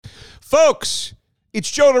Folks,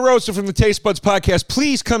 it's Joe DeRosa from the Taste Buds Podcast.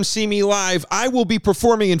 Please come see me live. I will be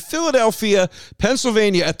performing in Philadelphia,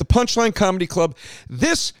 Pennsylvania at the Punchline Comedy Club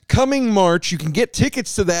this coming March. You can get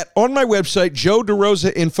tickets to that on my website,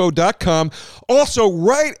 joederosainfo.com. Also,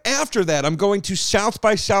 right after that, I'm going to South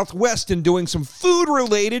by Southwest and doing some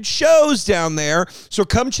food-related shows down there. So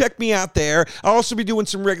come check me out there. I'll also be doing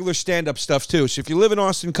some regular stand-up stuff, too. So if you live in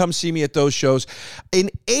Austin, come see me at those shows. In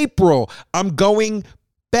April, I'm going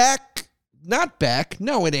in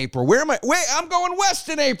April. Where am I? Wait, I'm going west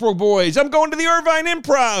in April, boys. I'm going to the Irvine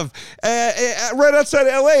Improv right outside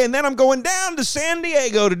of LA, and then I'm going down to San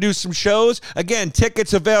Diego to do some shows. Again,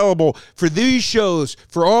 tickets available for these shows,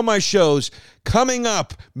 for all my shows. Coming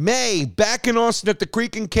up, May, back in Austin at the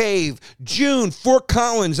Creek and Cave. June, Fort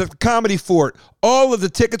Collins at the Comedy Fort. All of the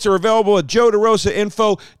tickets are available at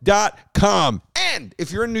joederosainfo.com. And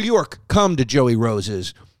if you're in New York, come to Joey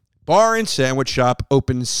Rose's Bar and Sandwich Shop,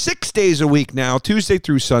 open 6 days a week now, Tuesday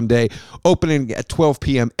through Sunday, opening at 12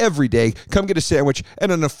 p.m. every day. Come get a sandwich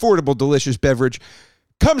and an affordable, delicious beverage.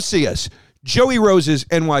 Come see us,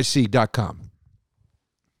 joeyrosesnyc.com.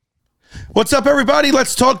 What's up, everybody?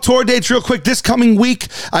 Let's talk tour dates real quick. This coming week,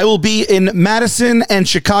 I will be in Madison and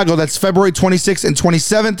Chicago. That's February 26th and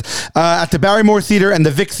 27th at the Barrymore Theater and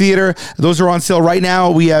the Vic Theater. Those are on sale right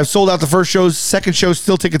now. We have sold out the first shows. Second show,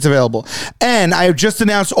 still tickets available. And I have just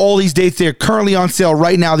announced all these dates. They're currently on sale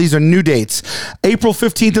right now. These are new dates. April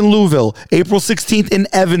 15th in Louisville. April 16th in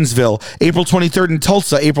Evansville. April 23rd in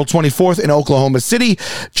Tulsa. April 24th in Oklahoma City.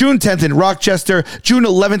 June 10th in Rochester. June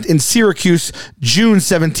 11th in Syracuse. June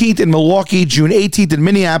 17th in Milwaukee, June 18th in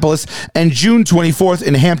Minneapolis, and June 24th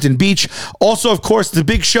in Hampton Beach. Also, of course, the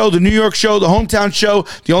big show, the New York show, the hometown show,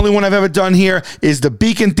 the only one I've ever done here is the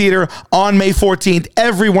Beacon Theater on May 14th.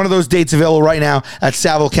 Every one of those dates available right now at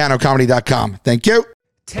salvolcanocomedy.com. Thank you.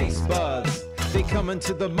 Taste buds, they coming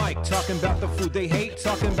to the mic, talking about the food they hate,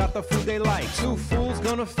 talking about the food they like. Two fools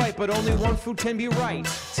gonna fight, but only one food can be right.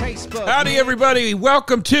 Taste buds. Howdy, everybody.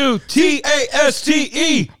 Welcome to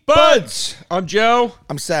TASTE Buds. I'm Joe.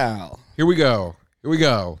 I'm Sal. Here we go.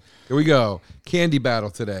 Candy battle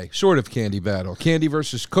today. Sort of candy battle. Candy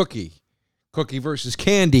versus cookie. Cookie versus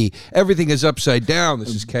candy. Everything is upside down.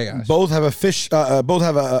 This is chaos. Both have a fish.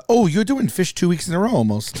 You're doing fish 2 weeks in a row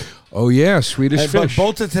almost. Oh, yeah. Swedish fish.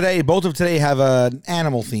 Both of today have an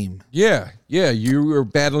animal theme. Yeah. You were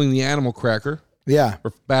battling the animal cracker. Yeah.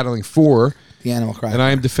 Or battling for the animal cracker. And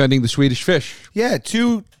I am defending the Swedish fish. Yeah,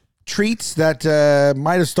 two treats that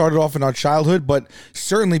might have started off in our childhood, but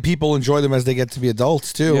certainly people enjoy them as they get to be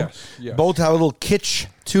adults too. Yes. Both have a little kitsch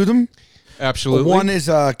to them. Absolutely. One is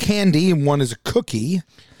a candy and one is a cookie.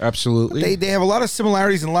 Absolutely. They have a lot of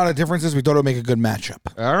similarities and a lot of differences. We thought it would make a good matchup.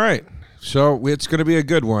 All right. So it's going to be a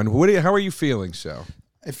good one. How are you feeling, Sal?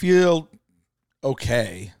 I feel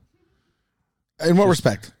okay. In what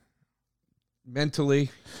respect?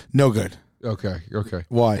 Mentally? No good. Okay.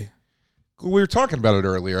 Why? We were talking about it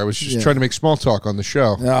earlier. I was just trying to make small talk on the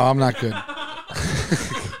show. No, I'm not good.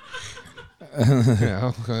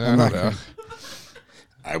 Yeah, I don't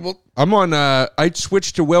know. I'm on. I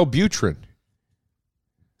switched to Wellbutrin.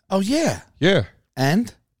 Oh yeah. Yeah.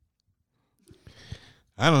 And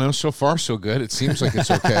I don't know. So far, so good. It seems like it's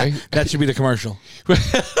okay. That should be the commercial.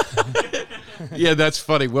 Yeah, that's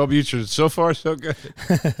funny. Wellbutrin. So far, so good.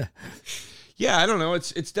 Yeah, I don't know.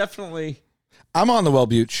 It's definitely. I'm on the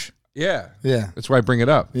Wellbutch. Yeah. Yeah. That's why I bring it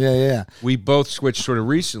up. Yeah. We both switched sort of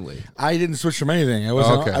recently. I didn't switch from anything. I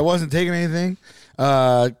wasn't taking anything.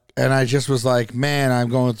 And I just was like, man, I'm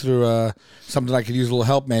going through something I could use a little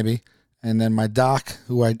help maybe. And then my doc,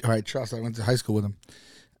 who I trust, I went to high school with him.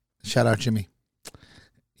 Shout out Jimmy.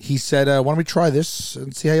 He said, why don't we try this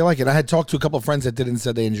and see how you like it? I had talked to a couple of friends that did it and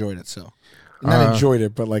said they enjoyed it. So not enjoyed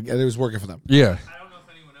it, but like it was working for them. Yeah. I don't know if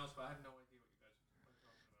anyone else, but I have no idea what you guys are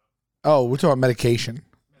talking about. Oh, we're talking about medication.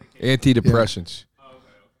 Antidepressants. Oh,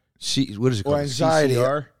 okay. What is it called? Or anxiety.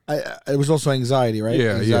 CCR? It was also anxiety, right?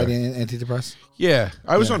 Yeah, anxiety and antidepressant. Yeah.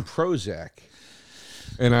 I was on Prozac.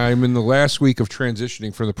 And I'm in the last week of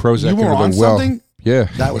transitioning from the Prozac You were into on the well. something? Yeah.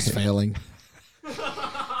 That was failing.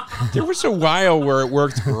 There was a while where it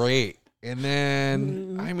worked great. And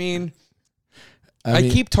then, I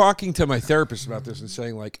keep talking to my therapist about this and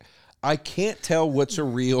saying, like, I can't tell what's a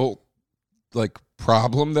real, like,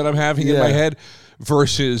 problem that I'm having in my head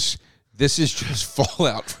versus this is just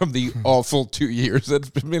fallout from the awful 2 years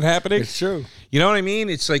that's been happening. It's true. You know what I mean?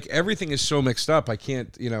 It's like everything is so mixed up. I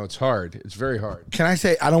can't, it's hard. It's very hard. Can I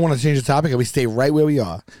say, I don't want to change the topic and we stay right where we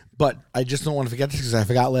are, but I just don't want to forget this because I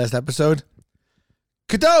forgot last episode.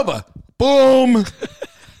 Qdoba. Boom.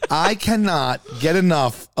 I cannot get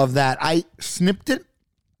enough of that. I snipped it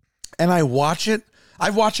and I watch it.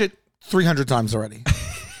 I watch it 300 times already.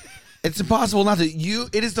 It's impossible not to.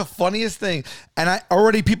 It is the funniest thing. And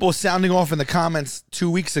people were sounding off in the comments 2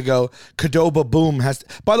 weeks ago. Qdoba Boom has.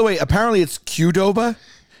 By the way, apparently it's Qdoba,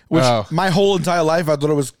 which my whole entire life I thought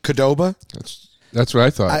it was Qdoba. That's what I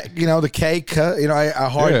thought. The K,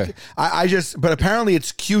 but apparently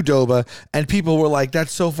it's Qdoba, and people were like,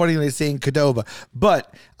 that's so funny when they're saying Qdoba.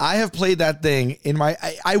 But I have played that thing in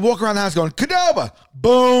I walk around the house going, Qdoba,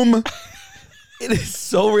 boom. It is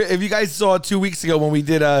so real. If you guys saw it 2 weeks ago when we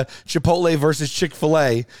did Chipotle versus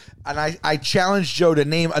Chick-fil-A, and I challenged Joe to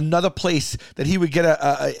name another place that he would get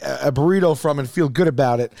a burrito from and feel good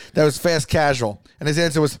about it that was fast casual. And his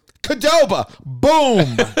answer was, Qdoba,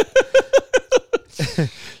 boom.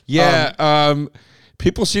 Yeah,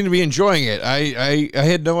 people seem to be enjoying it. I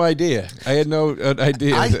had no idea. I had no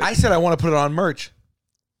idea. I said I want to put it on merch.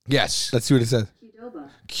 Yes. Let's see what it says.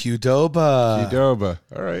 Qdoba. Qdoba.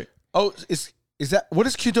 All right. Oh, is that what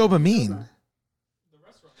does Qdoba mean?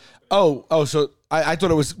 Oh, so I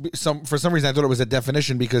thought it was for some reason I thought it was a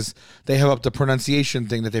definition because they have up the pronunciation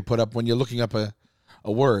thing that they put up when you're looking up a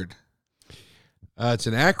word. It's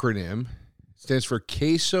an acronym. Stands for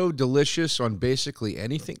Queso Delicious on basically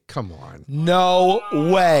anything. Come on. No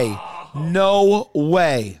way. No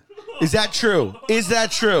way. Is that true? Is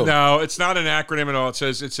that true? No, it's not an acronym at all. It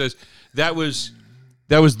says that was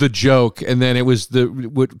the joke, and then it was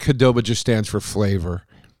what Qdoba just stands for flavor.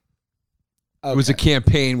 Okay. It was a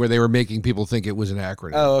campaign where they were making people think it was an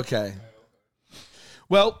acronym. Oh, okay.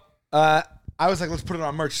 Well, I was like, let's put it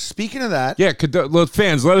on merch. Speaking of that, yeah,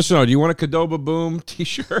 fans, let us know. Do you want a Qdoba Boom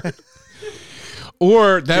T-shirt?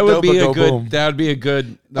 Or that would be a good. Boom. That would be a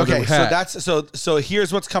good. Okay, hat. so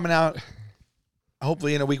here's what's coming out.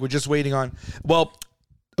 Hopefully in a week. We're just waiting on. Well,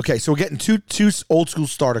 okay, so we're getting two old school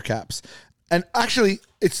starter caps, and actually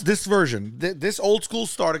it's this version, this old school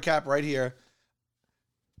starter cap right here.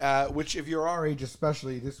 Which, if you're our age,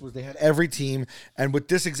 especially, they had every team, and with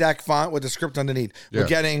this exact font with the script underneath, we're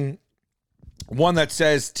getting one that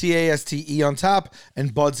says TASTE on top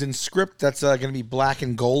and Buds in script. That's going to be black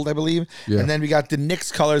and gold, I believe. Yeah. And then we got the Knicks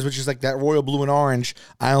colors, which is like that royal blue and orange,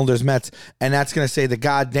 Islanders, Mets. And that's going to say the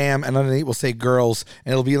goddamn, and underneath will say girls.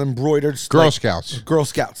 And it'll be embroidered. Girl Scouts. Girl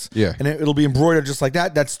Scouts. Yeah. And it'll be embroidered just like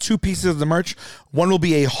that. That's two pieces of the merch. One will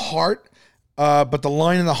be a heart. But the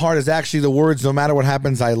line in the heart is actually the words, no matter what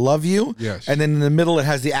happens, I love you. Yes. And then in the middle, it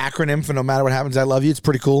has the acronym for no matter what happens, I love you. It's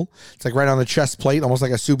pretty cool. It's like right on the chest plate, almost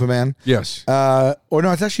like a Superman. Yes. Or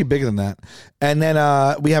no, it's actually bigger than that. And then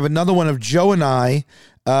we have another one of Joe and I.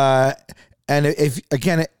 And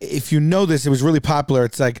if you know this, it was really popular.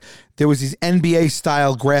 It's like there was these NBA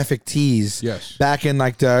style graphic tees back in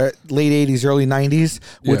like the late 80s, early 90s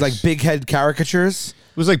with like big head caricatures.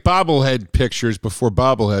 It was like bobblehead pictures before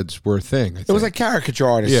bobbleheads were a thing. It was like caricature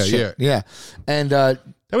artists. Yeah. And that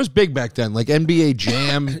was big back then. Like NBA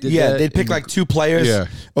Jam. They'd pick like two players. Yeah.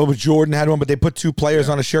 Oh, Jordan had one, but they put two players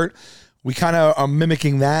on a shirt. We kind of are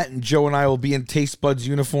mimicking that, and Joe and I will be in Taste Buds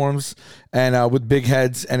uniforms and with big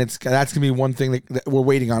heads, and that's gonna be one thing that we're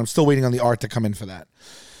waiting on. I'm still waiting on the art to come in for that.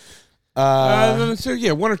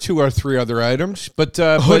 So one or two or three other items, but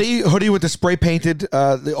hoodie with the spray painted,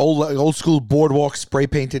 the old school boardwalk spray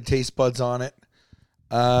painted Taste Buds on it,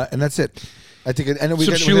 and that's it. I think, and we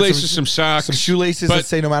some shoelaces, some socks, some shoelaces that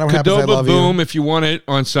say no matter what happens, I love you. Boom! If you want it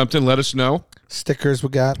on something, let us know. Stickers we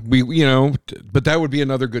got. But that would be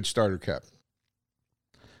another good starter cap.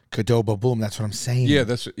 Qdoba Boom. That's what I'm saying. Yeah,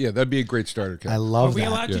 that'd be a great starter cap. I love that. Are we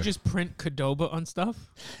allowed to just print Qdoba on stuff?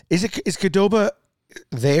 Is Qdoba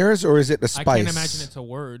theirs or is it a spice? I can't imagine it's a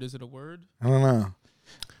word. Is it a word? I don't know.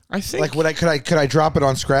 I think could I drop it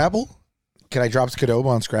on Scrabble? Can I drop Qdoba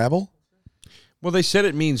on Scrabble? Well, they said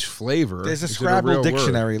it means flavor. There's a Scrabble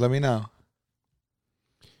dictionary. Let me know.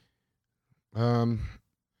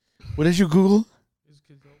 What did you Google? Is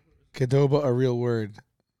Qdoba a real word?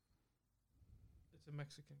 It's a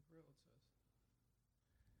Mexican grill.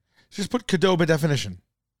 Just put Qdoba definition.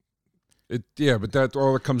 But that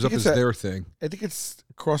all that comes up is their thing. I think it's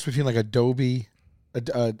a cross between like Adobe, what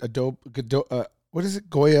is it?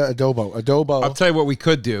 Goya Adobo. I'll tell you what we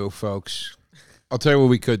could do, folks.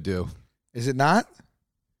 Is it not?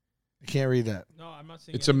 I can't read that. No, I'm not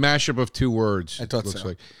seeing it's a mashup of two words. I thought so.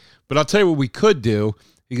 Like. But I'll tell you what we could do,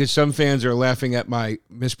 because some fans are laughing at my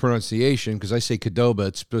mispronunciation because I say Qdoba.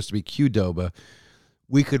 It's supposed to be Qdoba.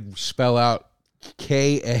 We could spell out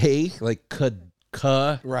K-A, like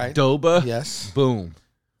Qdoba. Yes. Boom.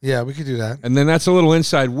 Yeah, we could do that. And then that's a little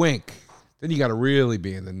inside wink. Then you got to really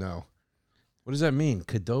be in the know. What does that mean?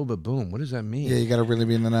 Qdoba Boom. What does that mean? Yeah, you got to really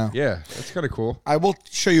be in the know. Yeah, that's kind of cool. I will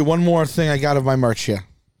show you one more thing I got of my merch here.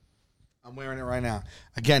 I'm wearing it right now.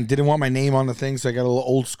 Again, didn't want my name on the thing, so I got a little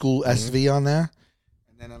old school SV on there.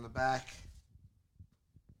 And then on the back,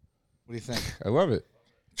 what do you think? I love it.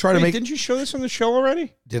 Try to make. Didn't you show this on the show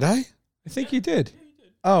already? Did I? I think you did.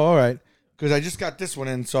 Oh, all right. Because I just got this one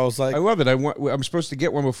in, so I was like, I love it. I'm supposed to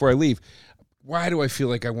get one before I leave. Why do I feel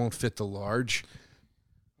like I won't fit the large?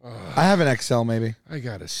 I have an XL maybe. I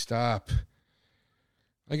gotta stop.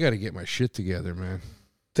 I gotta get my shit together, man.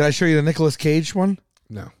 Did I show you the Nicolas Cage one?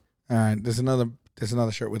 No. All right. There's another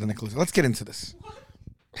shirt with a Nicolas. Let's get into this.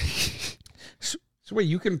 So wait,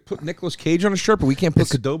 you can put Nicolas Cage on a shirt, but we can't put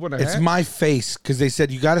Cadoba on a hat? It's my face because they said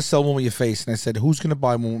you got to sell one with your face, and I said, who's gonna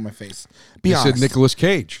buy one with my face? Be You honest. said Nicolas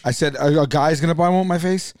Cage. I said a guy's gonna buy one with my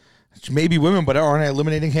face. Maybe women, but aren't I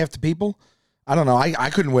eliminating half the people? I don't know. I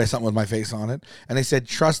couldn't wear something with my face on it, and they said,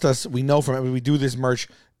 trust us. We know from it. When we do this merch,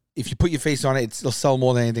 if you put your face on it, it'll sell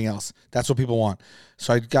more than anything else. That's what people want.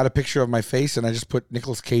 So I got a picture of my face, and I just put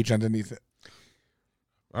Nicolas Cage underneath it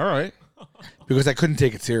All right. because I couldn't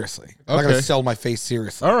take it seriously. I'm not Okay. gonna sell my face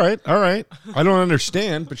seriously. All right. I don't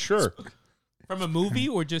understand, but sure. From a movie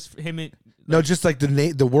or just him? No, just like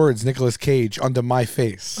the words Nicolas Cage under my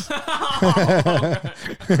face.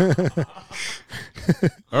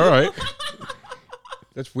 All right.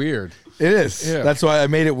 That's weird. It is. Yeah. That's why I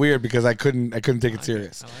made it weird because I couldn't take it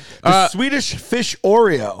serious. The Swedish fish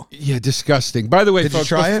Oreo. Yeah, disgusting. By the way, Did you folks,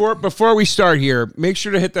 try it? before we start here, make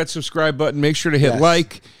sure to hit that subscribe button. Make sure to hit Yes.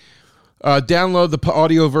 like. Download the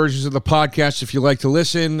audio versions of the podcast if you like to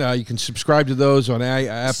listen. You can subscribe to those on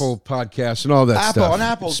Apple Podcasts and all that stuff. On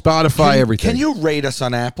Apple. Spotify, everything. Can you rate us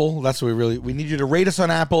on Apple? That's what we need you to rate us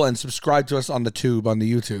on Apple and subscribe to us on the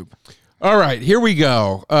YouTube. All right, here we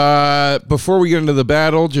go. Before we get into the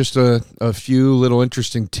battle, just a few little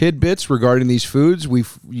interesting tidbits regarding these foods. We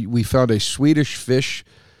found a Swedish fish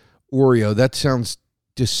Oreo. That sounds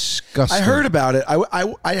disgusting. I heard about it.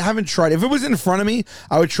 I haven't tried it. If it was in front of me,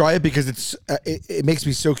 I would try it because it makes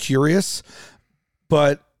me so curious.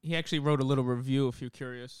 But He actually wrote a little review if you're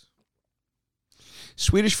curious.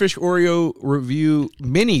 Swedish fish Oreo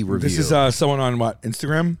mini review. this is someone on what,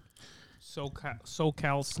 Instagram?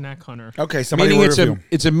 SoCal Snack Hunter. Okay, somebody Meaning wrote a review.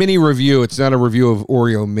 it's a mini review. It's not a review of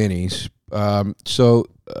Oreo minis.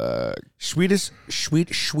 Swedish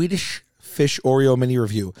fish Oreo mini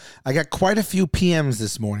review. I got quite a few PMs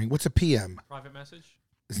this morning. What's a PM? Private message?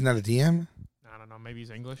 Isn't that a DM? I don't know. Maybe he's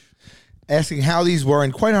English. Asking how these were,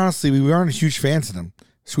 and quite honestly, we aren't huge fans of them.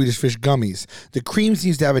 Swedish fish gummies. The cream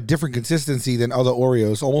seems to have a different consistency than other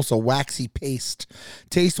Oreos, almost a waxy paste.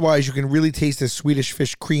 Taste-wise, you can really taste the Swedish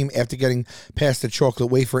fish cream after getting past the chocolate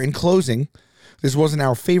wafer. In closing, this wasn't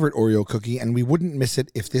our favorite Oreo cookie, and we wouldn't miss it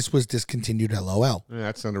if this was discontinued, LOL. Yeah,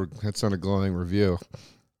 that's not a glowing review.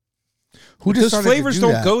 Who Those decided to flavors do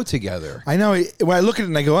don't that? go together. I know. When I look at it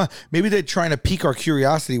and I go, maybe they're trying to pique our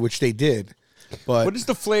curiosity, which they did. But What is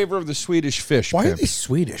the flavor of the Swedish fish? why are Pimp? they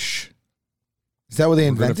Swedish? Is that what they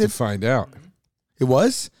We're gonna have to invented? find out. It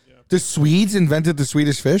was? Yeah. The Swedes invented the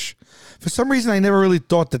Swedish fish? For some reason, I never really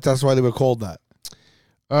thought that that's why they were called that.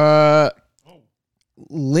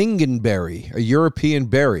 Lingonberry, a European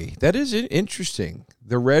berry. That is interesting.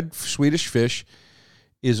 The red Swedish fish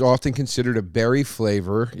is often considered a berry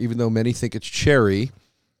flavor, even though many think it's cherry.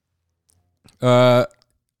 I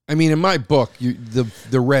mean, in my book,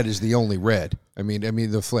 the red is the only red. I mean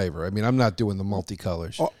the flavor. I mean, I'm not doing the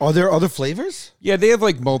multicolors. Are there other flavors? Yeah, they have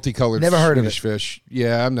like multicolored. Never heard of Swedish fish.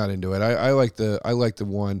 Yeah, I'm not into it. I like the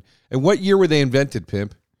one. And what year were they invented,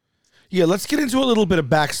 Pimp? Yeah, let's get into a little bit of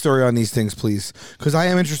backstory on these things, please, because I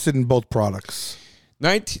am interested in both products.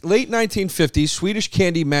 Late 1950s, Swedish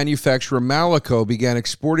candy manufacturer Malaco began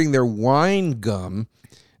exporting their wine gum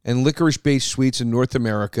and licorice-based sweets in North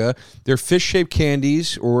America. Their fish-shaped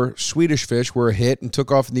candies, or Swedish fish, were a hit and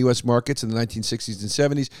took off in the U.S. markets in the 1960s and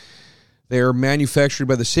 70s. They are manufactured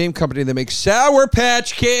by the same company that makes Sour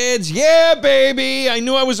Patch Kids. Yeah, baby! I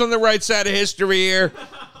knew I was on the right side of history here.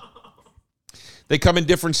 They come in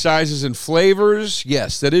different sizes and flavors.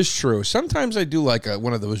 Yes, that is true. Sometimes I do like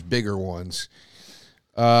one of those bigger ones.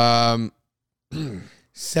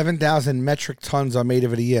 7,000 metric tons are made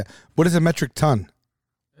of it a year. What is a metric ton?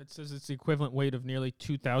 It says it's the equivalent weight of nearly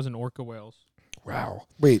 2,000 orca whales. Wow.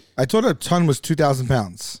 Wait, I thought a ton was 2,000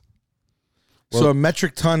 pounds. So a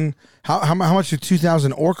metric ton, how much do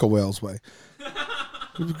 2,000 orca whales weigh?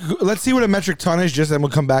 Let's see what a metric ton is, just and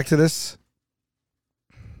we'll come back to this.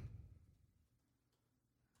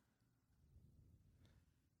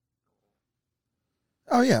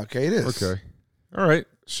 Oh, yeah, okay, it is. Okay. All right.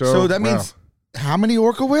 So that means how many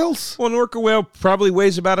orca whales? Well, an orca whale probably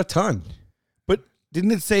weighs about a ton. But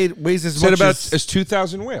didn't it say it weighs as Said much about as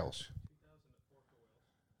 2,000 whales.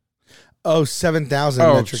 Oh,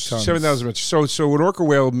 7,000 metric tons. 7,000 metric. So an orca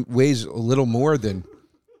whale weighs a little more than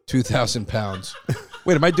 2,000 pounds.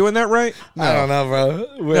 Wait, am I doing that right? No. I don't know,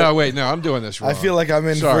 bro. No, I'm doing this wrong. I feel like I'm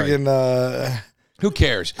in friggin'... Who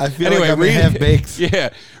cares? I feel like I'm in half-baked. Yeah.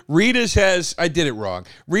 Rita's has... I did it wrong.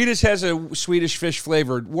 Rita's has a Swedish fish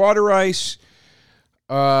flavored water ice.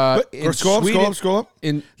 Scroll up.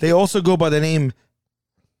 They also go by the name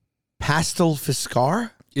Pastel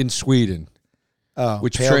Fiskar. In Sweden.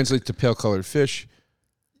 Which translates to pale colored fish.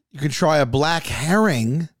 You can try a black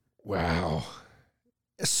herring. Wow.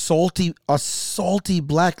 A salty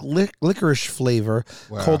black licorice flavor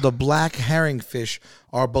called the black herring fish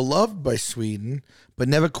are beloved by Sweden, but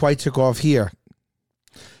never quite took off here.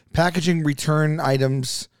 Packaging return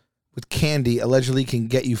items with candy allegedly can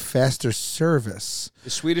get you faster service.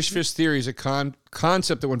 The Swedish fish theory is a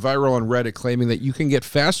concept that went viral on Reddit, claiming that you can get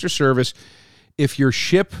faster service if you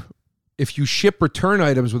ship return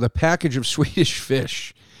items with a package of Swedish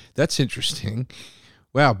fish. That's interesting.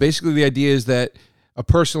 Wow. Basically, the idea is that a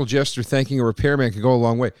personal gesture thanking a repairman can go a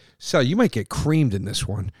long way. So you might get creamed in this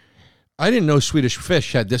one. I didn't know Swedish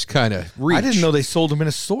fish had this kind of reach. I didn't know they sold them in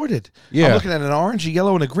assorted. Yeah. I'm looking at an orange, a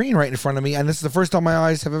yellow, and a green right in front of me, and this is the first time my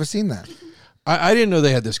eyes have ever seen that. I didn't know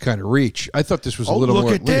they had this kind of reach. I thought this was a little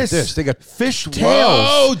more. Look at this. They got fish tails.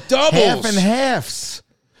 Oh, doubles. Half and halves.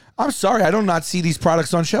 I'm sorry, I do not see these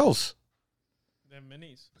products on shelves. They're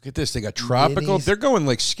minis. Look at this. They got tropical. Minis. They're going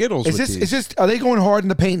like Skittles with these. Are they going hard in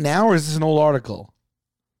the paint now, or is this an old article?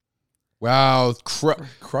 Wow.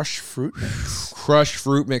 Crushed fruit mix. Crushed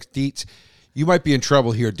fruit mix. Deets. You might be in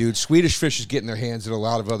trouble here, dude. Swedish fish is getting their hands in a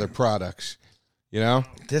lot of other products. You know?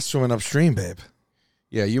 This from an upstream, babe.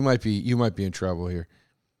 Yeah, you might be in trouble here.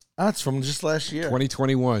 That's from just last year.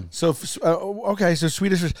 2021. So okay, so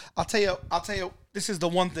Swedish fish. I'll tell you this is the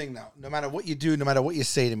one thing now. No matter what you do, no matter what you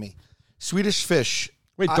say to me. Swedish fish.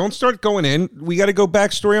 Wait, don't start going in. We got to go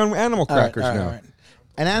backstory on animal crackers now. All right.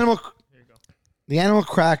 The animal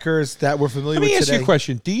crackers that we're familiar with today. Let me ask you a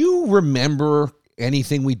question. Do you remember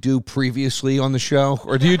anything we do previously on the show,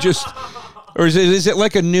 or do you just, or is it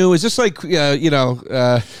like a new? Is this like one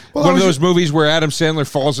of those movies where Adam Sandler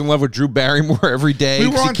falls in love with Drew Barrymore every day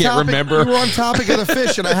because he can't remember? We were on topic of the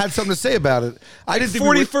fish, and I had something to say about it. I didn't think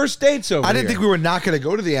 41st dates over. I didn't think we were not going to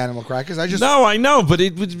go to the animal crackers. No, I know, but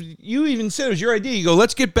it was. You even said it was your idea. You go,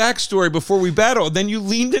 let's get backstory before we battle. And then you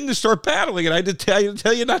leaned in to start battling, and I did tell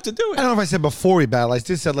you not to do it. I don't know if I said before we battle. I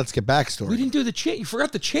just said let's get backstory. We didn't do the chance. You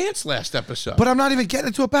forgot the chance last episode. But I'm not even getting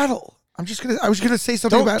into a battle. I was gonna say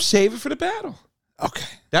something about. Save it for the battle. Okay.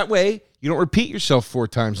 That way you don't repeat yourself 4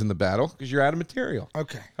 times in the battle because you're out of material.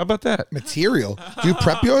 Okay. How about that? Material? Do you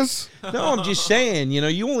prep yours? No, I'm just saying.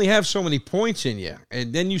 You only have so many points in you,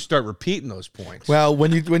 and then you start repeating those points. Well,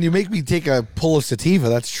 when you make me take a pull of sativa,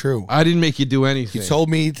 that's true. I didn't make you do anything. You told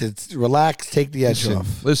me to relax, take the edge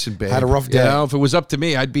off. Listen, babe. Had a rough day. If it was up to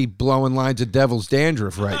me, I'd be blowing lines of devil's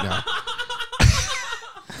dandruff right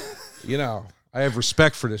now. I have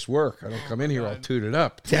respect for this work. I don't come in here all tooted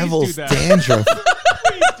up. Devil's dandruff.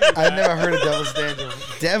 I've never heard of devil's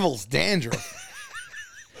dandruff. Devil's dandruff.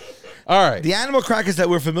 All right. The animal crackers that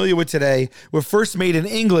we're familiar with today were first made in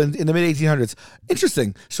England in the mid-1800s.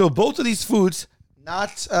 Interesting. So both of these foods,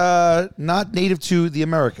 not native to the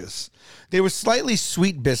Americas. They were slightly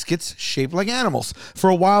sweet biscuits shaped like animals. For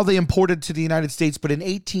a while, they imported to the United States, but in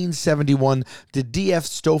 1871, the D.F.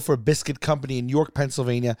 Stouffer Biscuit Company in York,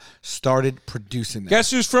 Pennsylvania, started producing them.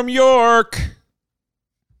 Guess who's from York?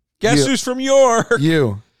 Who's from York?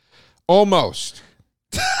 You. Almost.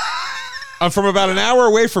 I'm from about an hour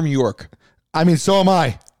away from York. I mean, so am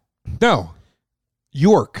I. No.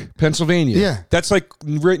 York, Pennsylvania. Yeah. That's like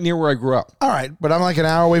right near where I grew up. All right, but I'm like an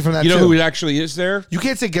hour away from that, You know who it actually is there? You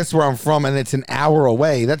can't say guess where I'm from and it's an hour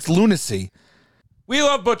away. That's lunacy. We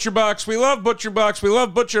love ButcherBox. We love ButcherBox. We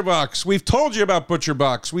love ButcherBox. We've told you about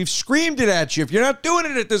ButcherBox. We've screamed it at you. If you're not doing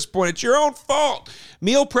it at this point, it's your own fault.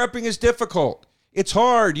 Meal prepping is difficult. It's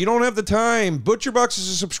hard. You don't have the time. ButcherBox is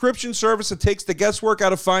a subscription service that takes the guesswork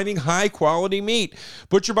out of finding high-quality meat.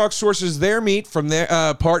 ButcherBox sources their meat from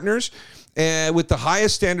their partners with the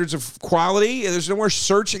highest standards of quality. There's no more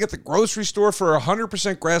searching at the grocery store for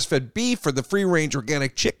 100% grass-fed beef or the free-range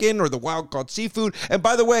organic chicken or the wild-caught seafood. And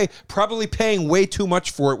by the way, probably paying way too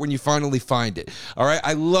much for it when you finally find it. All right,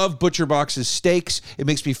 I love ButcherBox's steaks. It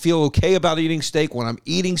makes me feel okay about eating steak. When I'm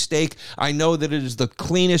eating steak, I know that it is the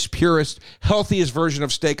cleanest, purest, healthiest version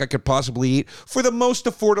of steak I could possibly eat for the most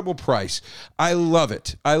affordable price. I love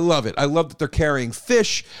it. I love it. I love that they're carrying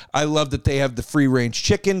fish. I love that they have the free-range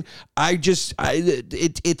chicken.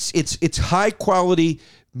 It's high quality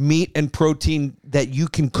meat and protein that you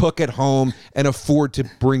can cook at home and afford to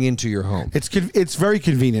bring into your home. It's very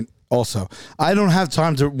convenient. Also, I don't have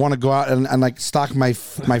time to want to go out and like stock my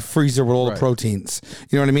freezer with all the proteins.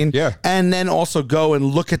 You know what I mean? Yeah. And then also go and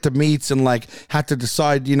look at the meats and like have to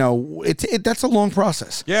decide. You know, that's a long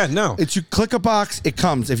process. Yeah, no. It's you click a box, it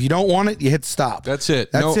comes. If you don't want it, you hit stop. That's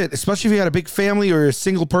it. That's it. Especially if you got a big family or you're a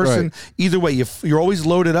single person. Right. Either way, you're always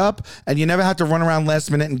loaded up, and you never have to run around last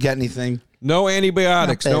minute and get anything. No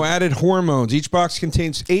antibiotics, Not bad. no added hormones. Each box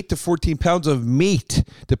contains 8 to 14 pounds of meat,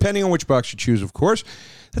 depending on which box you choose, of course.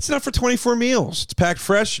 That's enough for 24 meals. It's packed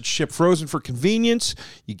fresh. It's shipped frozen for convenience.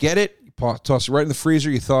 You get it. You toss it right in the freezer.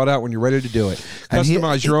 You thaw it out when you're ready to do it.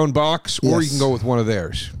 Customize your own box, or you Yes. can go with one of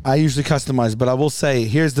theirs. I usually customize, but I will say,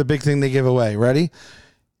 here's the big thing they give away. Ready?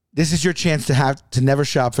 This is your chance to never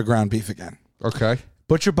shop for ground beef again. Okay.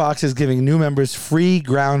 ButcherBox is giving new members free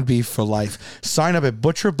ground beef for life. Sign up at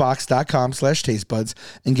butcherbox.com/tastebuds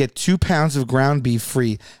and get 2 pounds of ground beef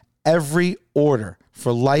free every order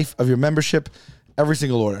for life of your membership, every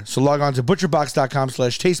single order. So log on to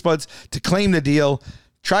butcherbox.com/tastebuds to claim the deal.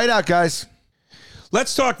 Try it out, guys.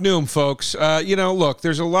 Let's talk Noom, folks. Look,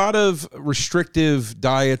 there's a lot of restrictive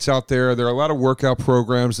diets out there. There are a lot of workout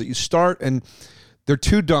programs that you start and they're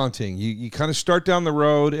too daunting. You kind of start down the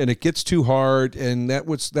road and it gets too hard, and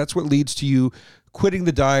that's what leads to you quitting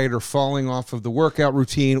the diet or falling off of the workout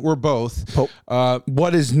routine, or both.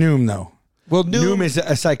 What is Noom, though? Well, Noom is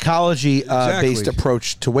a psychology based Exactly.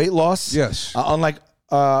 approach to weight loss. Yes.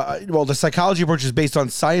 The psychology approach is based on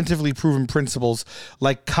scientifically proven principles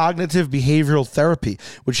like cognitive behavioral therapy,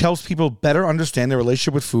 which helps people better understand their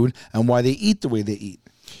relationship with food and why they eat the way they eat.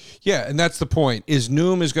 Yeah, and that's the point.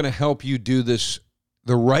 Noom is going to help you do this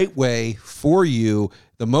the right way for you,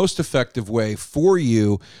 the most effective way for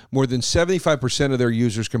you. More than 75% of their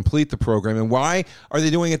users complete the program. And why are they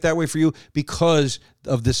doing it that way for you? Because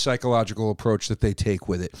of this psychological approach that they take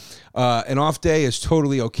with it. An off day is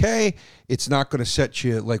totally okay. It's not going to set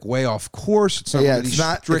you like way off course. It's not one of these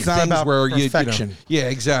strict it's not things about where perfection. Yeah,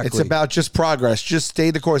 exactly. It's about just progress. Just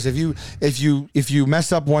stay the course. If you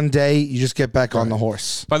mess up one day, you just get back on the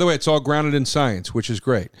horse. By the way, it's all grounded in science, which is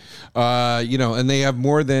great. And they have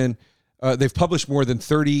they've published more than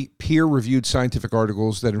 30 peer-reviewed scientific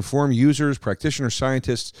articles that inform users, practitioners,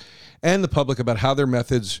 scientists, and the public about how their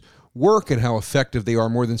methods work and how effective they are.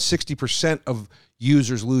 More than 60% of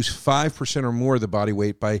users lose 5% or more of the body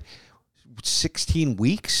weight by 16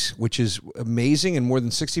 weeks, which is amazing. And more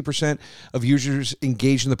than 60% of users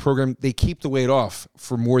engaged in the program, they keep the weight off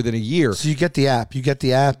for more than a year. So you get the app,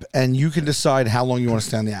 and you can decide how long you want to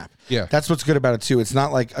stay on the app. Yeah. That's what's good about it too. It's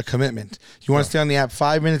not like a commitment. You want to stay on the app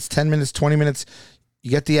 5 minutes, 10 minutes, 20 minutes. You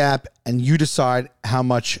get the app and you decide how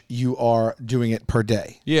much you are doing it per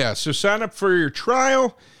day. Yeah, so sign up for your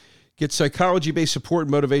trial. Get psychology-based support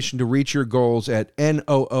and motivation to reach your goals at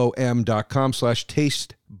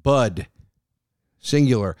noom.com/tastebud.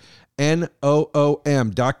 Singular.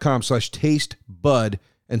 noom.com/tastebud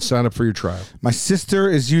and sign up for your trial. My sister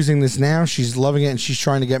is using this now. She's loving it and she's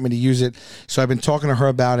trying to get me to use it. So I've been talking to her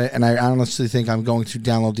about it, and I honestly think I'm going to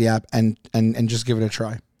download the app and just give it a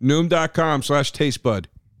try. Noom.com/tastebud.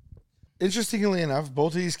 Interestingly enough,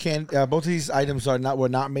 both of these items were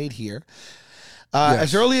not made here.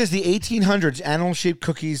 As early as the 1800s, animal-shaped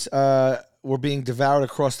cookies were being devoured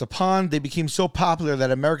across the pond. They became so popular that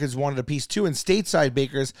Americans wanted a piece too, and stateside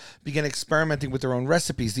bakers began experimenting with their own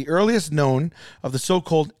recipes. The earliest known of the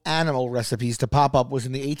so-called animal recipes to pop up was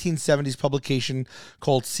in the 1870s publication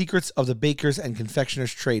called Secrets of the Bakers and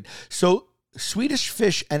Confectioners Trade. So Swedish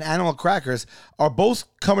fish and animal crackers are both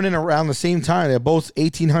coming in around the same time. They're both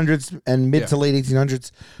 1800s and mid to late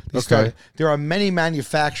 1800s. They started. There are many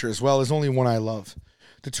manufacturers. Well, there's only one I love.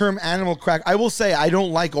 The term animal cracker, I will say I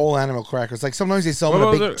don't like all animal crackers. Like sometimes they sell them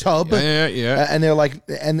in a big tub. Yeah. And they're like,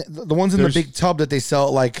 and the ones in the big tub that they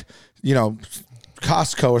sell, like,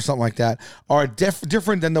 Costco or something like that, are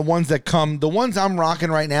different than the ones that come. The ones I'm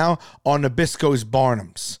rocking right now are Nabisco's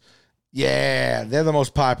Barnums. Yeah, they're the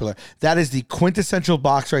most popular. That is the quintessential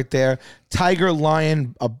box right there. Tiger,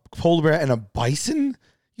 lion, a polar bear, and a bison.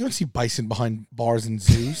 You don't see bison behind bars and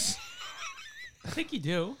zoos. I think you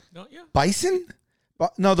do, don't you? Bison?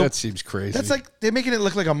 No, that seems crazy. That's like, they're making it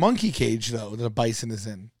look like a monkey cage, though, that a bison is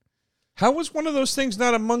in. How was one of those things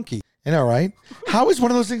not a monkey? You know, right? How is one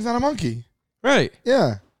of those things not a monkey? Right.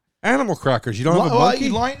 Yeah. Animal crackers. You don't have a monkey?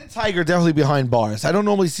 Lion and tiger definitely behind bars. I don't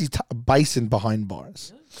normally see bison behind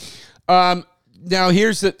bars. Now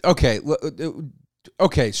here's the okay.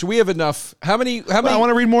 So we have enough. How many? I want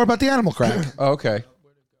to read more about the animal crack. Oh, okay.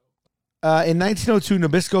 In 1902,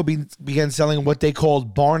 Nabisco began selling what they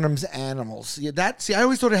called Barnum's Animals. I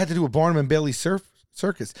always thought it had to do with Barnum and Bailey surf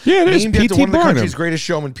circus. Yeah, it is. Named after P.T. one of the Barnum. country's greatest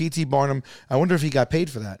showmen, P.T. Barnum. I wonder if he got paid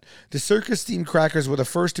for that. The circus-themed crackers were the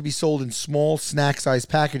first to be sold in small snack-sized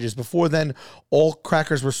packages. Before then, all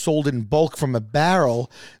crackers were sold in bulk from a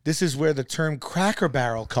barrel. This is where the term Cracker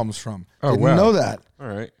Barrel comes from. Oh, Didn't wow. know that. All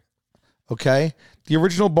right. Okay. The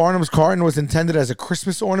original Barnum's carton was intended as a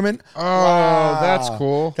Christmas ornament. Oh, that's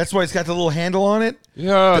cool. That's why it's got the little handle on it.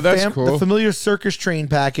 Yeah, The that's cool. The familiar circus train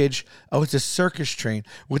package. Oh, it's a circus train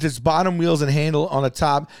with its bottom wheels and handle on the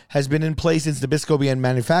top has been in place since Nabisco began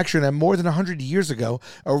manufacturing and more than 100 years ago.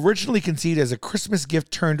 Originally conceived as a Christmas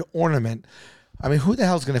gift turned ornament. I mean, who the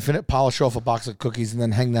hell's going to polish off a box of cookies and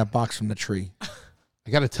then hang that box from the tree?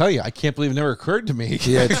 I got to tell you, I can't believe it never occurred to me.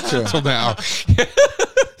 Yeah, it's true. Until now.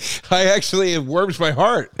 It warms my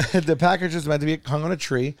heart. The package is meant to be hung on a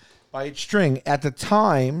tree by its string. At the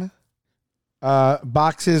time,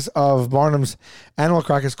 boxes of Barnum's animal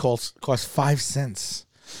crackers cost 5 cents.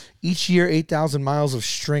 Each year, 8,000 miles of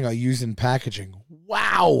string are used in packaging.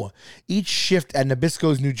 Wow! Each shift at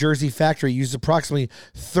Nabisco's New Jersey factory used approximately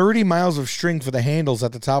 30 miles of string for the handles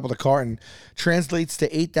at the top of the carton. Translates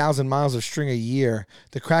to 8,000 miles of string a year.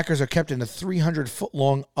 The crackers are kept in a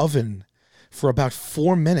 300-foot-long oven for about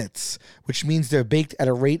 4 minutes, which means they're baked at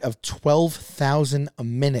a rate of 12,000 a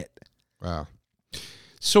minute. Wow.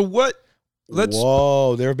 So what?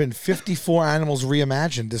 Whoa, there have been 54 animals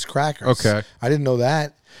reimagined as crackers. Okay. I didn't know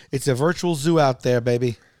that. It's a virtual zoo out there,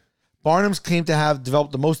 baby. Barnum's claim to have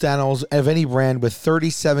developed the most animals of any brand with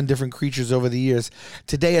 37 different creatures over the years.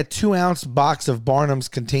 Today, a 2-ounce box of Barnum's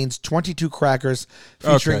contains 22 crackers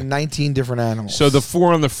featuring Okay. 19 different animals. So the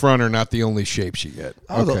 4 on the front are not the only shapes you get.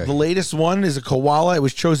 Oh, Okay. the latest one is a koala. It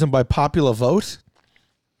was chosen by popular vote.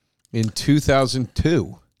 In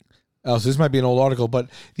 2002. Oh, so this might be an old article, but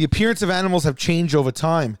the appearance of animals have changed over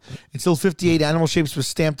time. Until 58, animal shapes were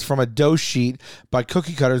stamped from a dough sheet by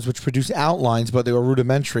cookie cutters, which produced outlines, but they were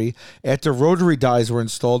rudimentary. After rotary dies were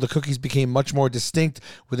installed, the cookies became much more distinct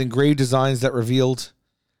with engraved designs that revealed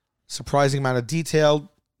surprising amount of detail.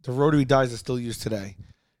 The rotary dies are still used today.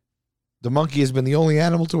 The monkey has been the only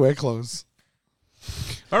animal to wear clothes.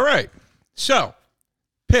 All right. So,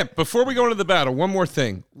 Pimp, before we go into the battle, one more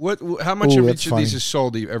thing. How much of that's each of these funny. is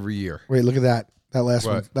sold every year? Wait, look at that. That last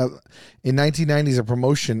What? one. In 1990s, a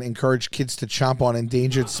promotion encouraged kids to chomp on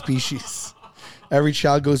endangered species. Every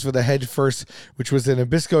child goes for the head first, which was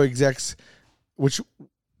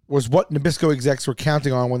what Nabisco execs were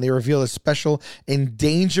counting on when they revealed a special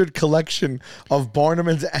endangered collection of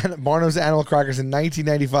Barnum's animal crackers in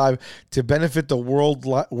 1995 to benefit the World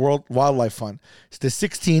Wildlife Fund. The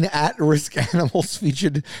 16 at-risk animals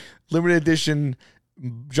featured limited edition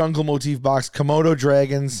jungle motif box, Komodo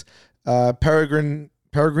dragons, peregrine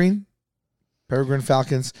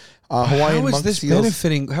falcons, Hawaiian How is monk this seals.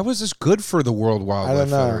 benefiting? How is this good for the World Wildlife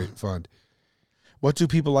know. Fund? What do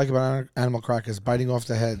people like about animal crackers? Biting off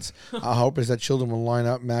the heads. Our hope is that children will line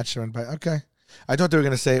up, match them, and bite. Okay, I thought they were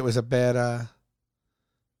going to say it was a bad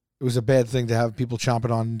thing to have people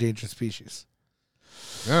chomping on endangered species.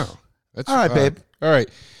 Oh, that's All right, babe. All right,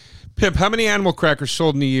 Pimp. How many animal crackers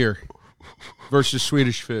sold in a year versus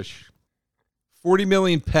Swedish Fish? 40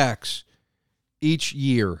 million packs each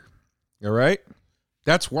year. All right,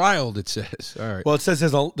 that's wild. It says. All right. Well, it says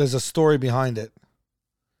there's a story behind it.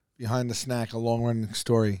 Behind the snack, a long-running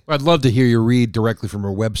story. I'd love to hear you read directly from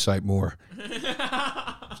her website more.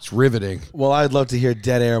 It's riveting. Well, I'd love to hear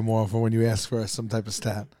dead air more for when you ask for some type of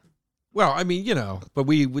stat. Well, I mean, but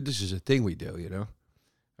this is a thing we do,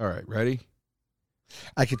 All right, ready?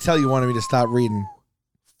 I could tell you wanted me to stop reading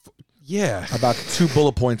Yeah. about 2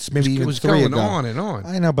 bullet points, maybe It even was 3 going ago. on and on.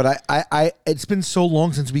 I know, but I it's been so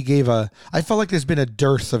long since we gave I felt like there's been a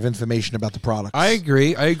dearth of information about the products. I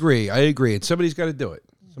agree. And somebody's got to do it.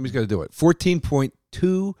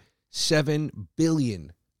 14.27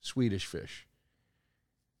 billion Swedish fish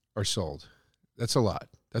are sold. That's a lot.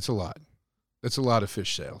 That's a lot of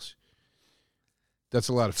fish sales. That's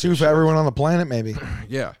a lot of fish 2 for sales. everyone on the planet, maybe.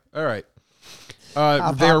 Yeah. All right.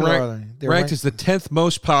 How They're popular are ranked, they? They're ranked as the 10th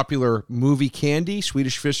most popular movie candy.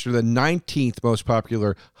 Swedish Fish are the 19th most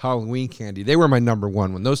popular Halloween candy. They were my number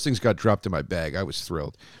one. When those things got dropped in my bag, I was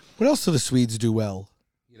thrilled. What else do the Swedes do well?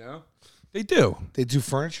 They do. They do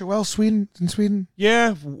furniture well, Sweden?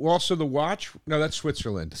 Yeah. Also the watch. No, that's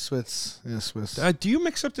Switzerland. Swiss. Yeah, Swiss. Do you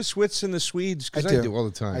mix up the Swiss and the Swedes? Because I I do. do all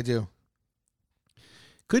the time. I do.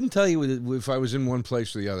 Couldn't tell you if I was in one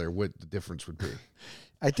place or the other what the difference would be.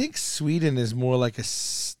 I think Sweden is more like I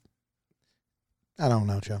don't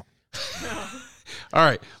know, Joe. All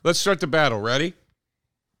right. Let's start the battle. Ready?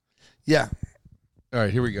 Yeah. All right.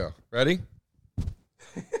 Here we go. Ready?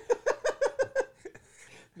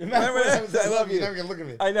 No matter what happens, I love you. You're never gonna look at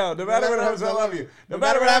me. I know. No matter what happens, I love you. No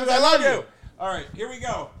matter what happens, I love you. All right, here we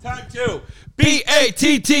go. Time 2.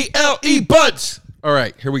 BATTLE Buds. All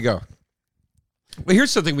right, here we go. Well,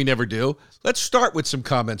 here's something we never do. Let's start with some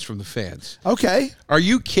comments from the fans. Okay. Are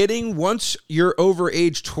you kidding? Once you're over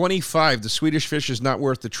age 25, the Swedish Fish is not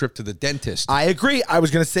worth the trip to the dentist. I agree. I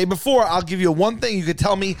was going to say before, I'll give you one thing. You could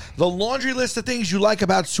tell me the laundry list of things you like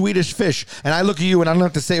about Swedish Fish. And I look at you and I don't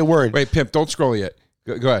have to say a word. Wait, Pimp, don't scroll yet.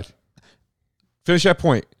 Go ahead. Finish that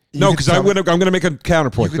point. No, can because tell I'm going to make a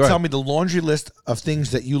counterpoint. You Go can tell ahead. me the laundry list of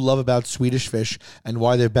things that you love about Swedish Fish and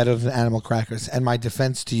why they're better than animal crackers. And my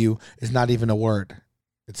defense to you is not even a word.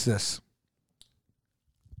 It's this.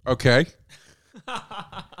 Okay.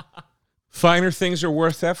 Finer things are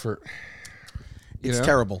worth effort. It's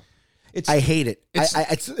terrible. It's I hate it.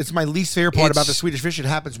 it's- It's my least favorite part about the it's- Swedish Fish. It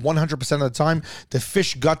happens 100% of the time. The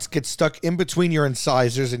fish guts get stuck in between your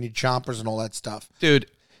incisors and your chompers and all that stuff. dude.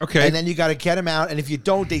 Okay. And then you got to get them out. And if you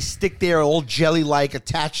don't, they stick there all jelly-like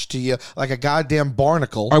attached to you like a goddamn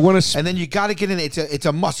barnacle. I want to. And then you got to get in. It's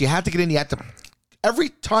a must. You have to get in. You have to. Every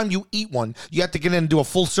time you eat one, you have to get in and do a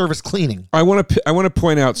full-service cleaning. I want to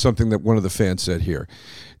point out something that one of the fans said here.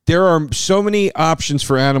 There are so many options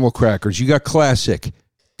for animal crackers. You got classic.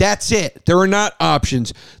 That's it. There are not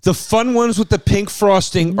options. The fun ones with the pink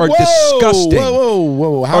frosting are disgusting.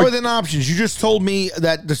 Whoa. How are there options? You just told me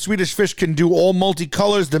that the Swedish Fish can do all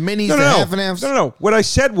multicolors, the minis, the half and halves. No. What I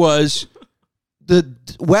said was the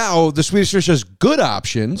Swedish Fish has good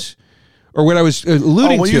options. Or what I was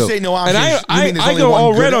alluding to. When you say no options, and you mean there's I only go one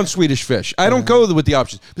all good red on Swedish Fish. I don't go with the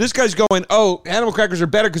options. But this guy's going, animal crackers are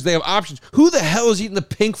better because they have options. Who the hell is eating the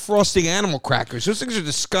pink frosting animal crackers? Those things are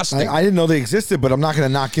disgusting. I didn't know they existed, but I'm not going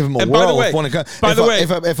to not give them a And whirl. by the way, if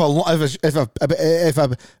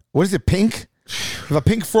what is it, pink? If a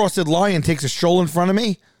pink frosted lion takes a stroll in front of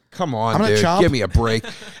me, Come on, I'm gonna dude. chomp. Give me a break.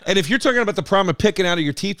 And if you're talking about the problem of picking out of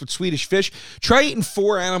your teeth with Swedish Fish, try eating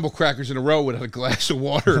 4 animal crackers in a row without a glass of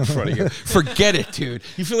water in front of you. Forget it, dude.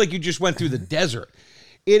 You feel like you just went through the desert.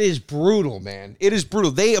 It is brutal, man. It is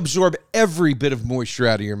brutal. They absorb every bit of moisture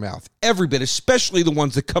out of your mouth. Every bit, especially the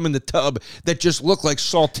ones that come in the tub that just look like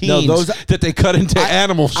saltines that they cut into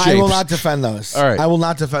animal shapes. I will not defend those. All right. I will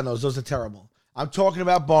not defend those. Those are terrible. I'm talking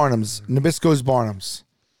about Barnum's, Nabisco's Barnum's.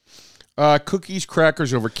 Cookies,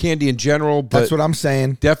 crackers over candy in general. But that's what I'm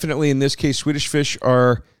saying. Definitely in this case, Swedish Fish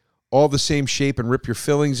are all the same shape and rip your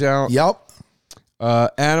fillings out. Yep.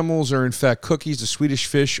 Animals are in fact cookies. The Swedish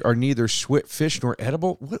Fish are neither fish nor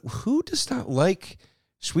edible. Who does not like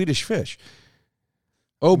Swedish Fish?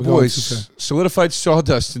 Oh, boys. Solidified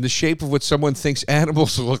sawdust in the shape of what someone thinks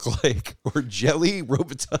animals look like, or jelly,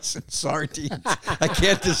 Robitussin sardines. I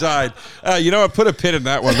can't decide. You know what? Put a pin in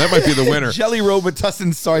that one. That might be the winner. Jelly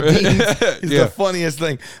Robitussin sardines is the funniest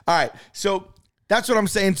thing. All right. So that's what I'm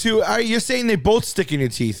saying, too. You're saying they both stick in your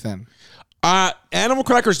teeth, then? Animal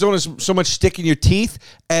crackers don't so much stick in your teeth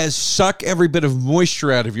as suck every bit of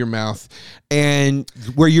moisture out of your mouth and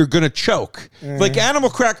where you're going to choke. Like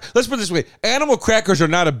let's put it this way. Animal crackers are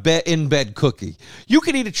not a in-bed cookie. You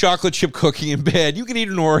can eat a chocolate chip cookie in bed. You can eat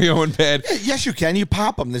an Oreo in bed. Yes, you can. You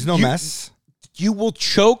pop them. There's no mess. You will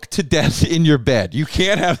choke to death in your bed. You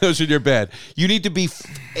can't have those in your bed. You need to be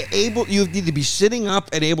you need to be sitting up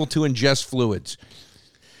and able to ingest fluids.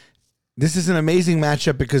 This is an amazing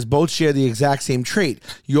matchup because both share the exact same trait.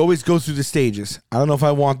 You always go through the stages. I don't know if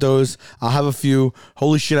I want those. I'll have a few.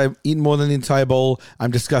 Holy shit, I've eaten more than the entire bowl.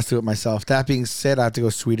 I'm disgusted with myself. That being said, I have to go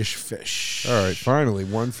Swedish Fish. All right, finally,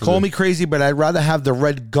 one for Call me crazy, but I'd rather have the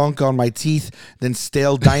red gunk on my teeth than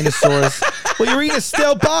stale dinosaurs. Well, you're eating a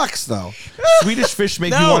stale box, though. Swedish Fish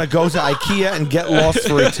make me want to go to IKEA and get lost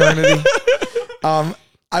for eternity.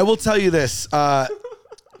 I will tell you this.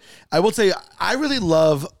 I will tell you, I really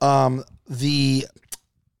love the...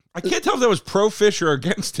 I can't tell if that was pro Fish or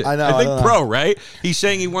against it. I know. I think don't know. pro, right? He's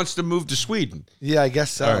saying he wants to move to Sweden. Yeah, I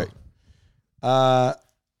guess so. All right.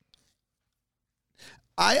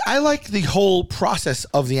 I like the whole process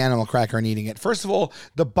of the animal cracker and eating it. First of all,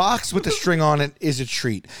 the box with the string on it is a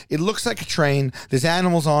treat. It looks like a train. There's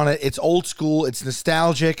animals on it. It's old school. It's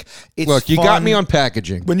nostalgic. It's Look, you fun. got me on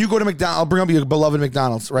packaging. When you go to McDonald's, I'll bring up your beloved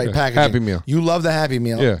McDonald's, right? Yeah, Packaging. Happy Meal. You love the Happy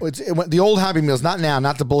Meal. Yeah. The old Happy Meals, not now,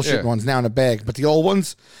 not the bullshit ones now in a bag, but the old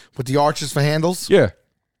ones with the arches for handles. Yeah.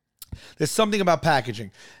 There's something about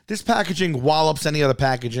packaging. This packaging wallops any other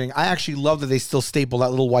packaging. I actually love that they still staple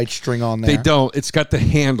that little white string on there. They don't. It's got the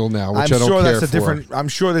handle now, which I don't care that's a for. different. I'm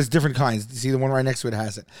sure there's different kinds. You see, the one right next to it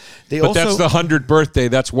has it. But that's the 100th birthday.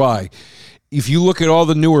 That's why. if you look at all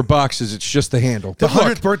the newer boxes, it's just the handle. The But look,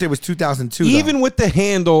 100th birthday was 2002. though. even with the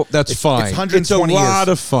handle, that's fine. it's 120 a lot years.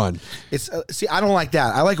 of fun. It's see, I don't like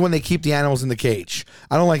that. I like when they keep the animals in the cage.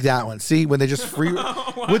 I don't like that one. See, when they just free.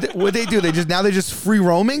 What they do? They just free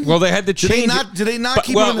roaming. Well, they had to Do change. they not But-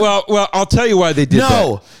 keep them in the- well, I'll tell you why they did that.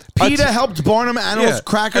 No. PETA I'll helped Barnum Animals Yeah.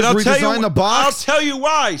 Crackers And I'll tell you- redesign the box. I'll tell you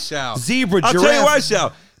why, Sal. Zebra, I'll tell giraffe. you why,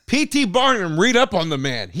 Sal. P.T. Barnum, read up on the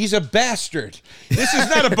man. He's a bastard. This is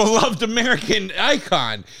not a beloved American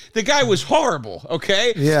icon. The guy was horrible,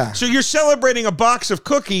 okay? Yeah. So you're celebrating a box of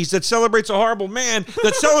cookies that celebrates a horrible man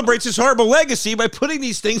that celebrates his horrible legacy by putting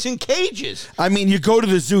these things in cages. I mean, you go to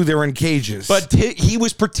the zoo, they're in cages. But he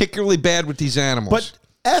was particularly bad with these animals. But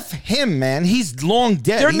F him, man. He's long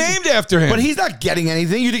dead. they're He- named after him. But he's not getting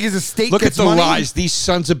anything. You think his estate Look at gets the money? lies these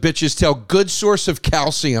sons of bitches tell. Good source of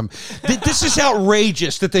calcium. This is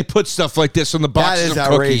outrageous that they put stuff like this on the boxes is of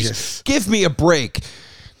cookies. outrageous. Give me a break.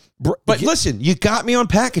 But listen, you got me on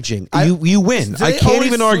packaging. I- You win. Do I they can't always-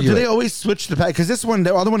 even argue Do they it. always switch the pack? Because this one,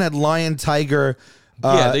 the other one had lion, tiger,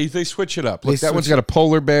 Yeah, they switch it up. Look, they that one's switch- got a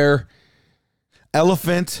polar bear.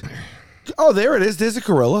 elephant. Oh, there it is. There's a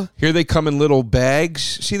gorilla. Here they come in little bags.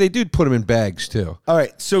 See, they do put them in bags too. All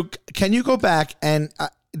right. So can you go back and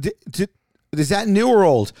is that new or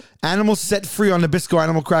old? Animals set free on Nabisco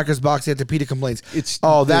Animal Crackers box after PETA complaints.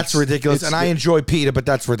 That's ridiculous. And I enjoy PETA, but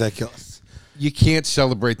that's ridiculous. You can't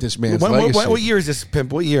celebrate this man's What legacy. year is this,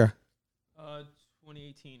 Pimp? What year?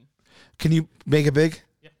 2018. Can you make it big?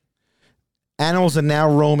 Yeah. Animals are now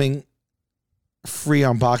roaming free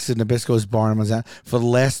on boxes Nabisco's Barnum was at for the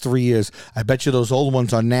last 3 years. I bet you those old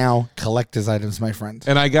ones are now collector's items, my friend.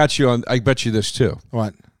 And I got you on. I bet you this too.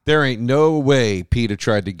 What? There ain't no way PETA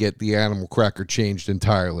tried to get the animal cracker changed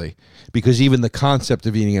entirely, because even the concept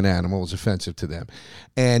of eating an animal is offensive to them.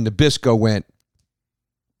 And Nabisco went,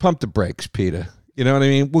 pump the brakes, PETA. You know what I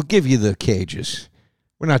mean? We'll give you the cages.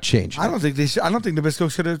 We're not changing. I don't think they should. I don't think Nabisco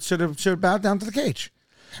should have bowed down to the cage.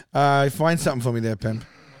 Find something for me there, Pimp.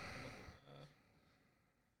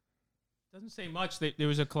 Doesn't say much. There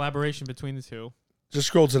was a collaboration between the two. Just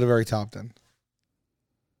scroll to the very top then.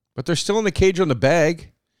 But they're still in the cage on the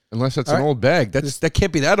bag, unless that's All an right. old bag. That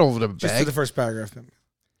can't be that old of a Just to bag. the first paragraph, Pimp.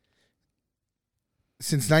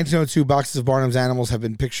 Since 1902, boxes of Barnum's animals have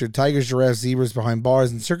been pictured tigers, giraffes, zebras behind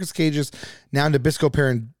bars and circus cages. Now Nabisco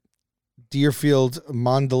parent Deerfield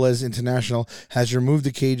Mondelez International has removed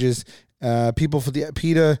the cages. People for the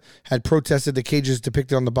PETA had protested the cages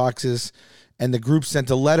depicted on the boxes, and the group sent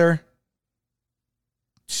a letter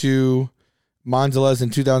to Mondelez in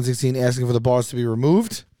 2016 asking for the bars to be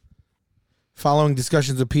removed. Following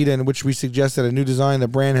discussions with PETA in which we suggested a new design, the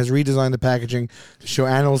brand has redesigned the packaging to show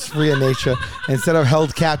animals free in nature instead of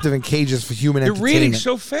held captive in cages for human You're entertainment. reading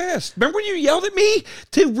so fast. Remember when you yelled at me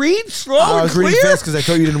to read slow I and was clear? reading fast because I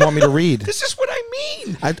thought you didn't want me to read. This is what I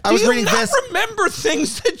mean. I was Do you reading not fast. remember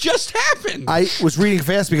things that just happened? I was reading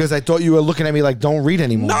fast because I thought you were looking at me like, don't read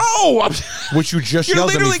anymore. no. Which you just You're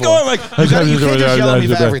yelled at me literally for. going like, You can't just yell at me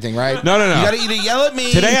for everything, right? No. You got to either yell at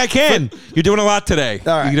me. Today I can. You're doing a lot today.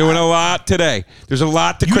 All right. You're doing a lot today. There's a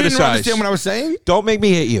lot to You didn't criticize. understand what I was saying? Don't make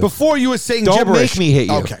me hit you. Before you were saying Don't gibberish. make me hit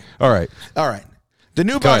you. Okay. All right. All right. The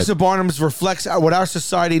new Go box ahead. of Barnum's reflects what our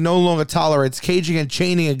society no longer tolerates: caging and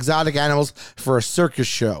chaining exotic animals for a circus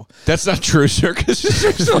show. That's not true. Circuses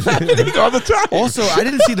are still happening all the time. Also, I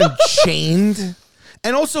didn't see them chained.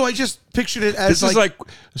 And also, I just pictured it as this is like,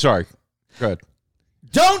 sorry. Go ahead.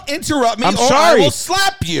 don't interrupt me I'm or I sorry. will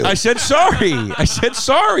slap you. I said sorry. I said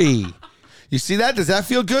sorry. You see that? Does that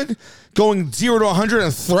feel good? Going 0 to 100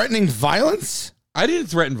 and threatening violence? I didn't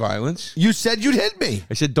threaten violence. You said you'd hit me.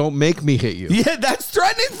 I said don't make me hit you. Yeah, that's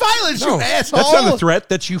threatening violence, No, you asshole. that's not a threat.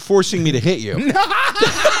 That's you forcing me to hit you.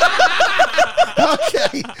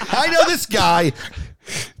 Okay, I know this guy.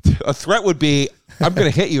 A threat would be, I'm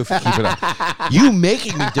going to hit you if you keep it up. You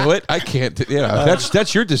making me do it, I can't.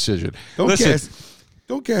 That's your decision.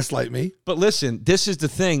 Don't gaslight me. But listen, this is the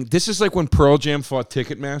thing. This is like when Pearl Jam fought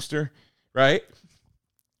Ticketmaster, right?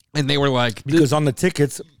 And they were like, Because on the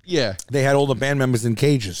tickets, yeah. they had all the band members in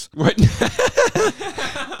cages. Right.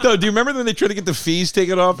 No, do you remember when they tried to get the fees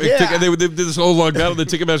taken off? Yeah. And they did this whole long battle. The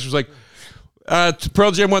Ticketmaster was like, Pearl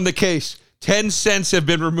Jam won the case. 10 cents have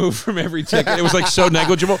been removed from every ticket. It was like so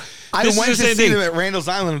negligible. I This is went the to same see thing. them at Randall's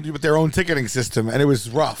Island with their own ticketing system, and it was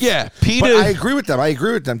rough. Yeah, But PETA. I agree with them.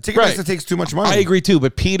 Ticketmaster Right. takes too much money. I agree too,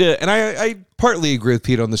 but PETA, and I partly agree with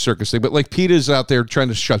PETA on the circus thing, but like PETA's out there trying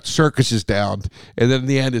to shut circuses down, and then in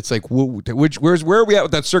the end, it's like, where are we at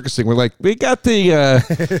with that circus thing? We're like, we got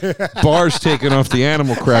the bars taken off the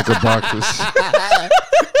animal cracker boxes.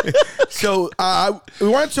 So we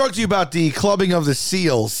want to talk to you about the clubbing of the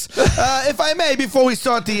seals. If I may, before we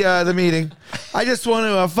start the meeting, I just want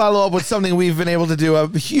to follow up with something we've been able to do. A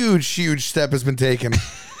huge step has been taken.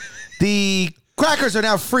 The crackers are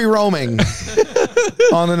now free roaming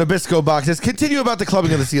on the Nabisco boxes. Continue about the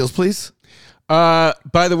clubbing of the seals, please.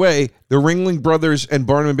 By the way, the Ringling Brothers and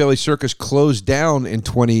Barnum and Bailey Circus closed down in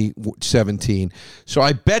 2017. So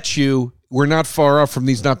I bet you we're not far off from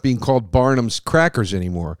these not being called Barnum's Crackers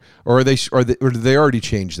anymore. Or did they already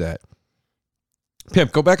change that?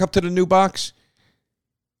 Pimp, go back up to the new box.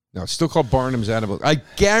 No, it's still called Barnum's Animal. I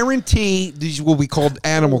guarantee these will be called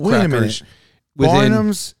Animal Crackers.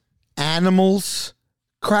 Barnum's Animals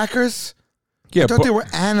Crackers? Yeah, I thought they were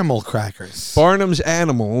animal crackers. Barnum's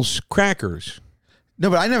Animals Crackers. No,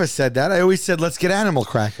 but I never said that. I always said, let's get animal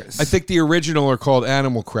crackers. I think the original are called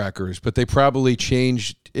Animal Crackers, but they probably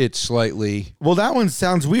changed it slightly. Well, that one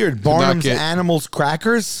sounds weird. Barnum's Animals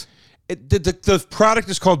Crackers? The product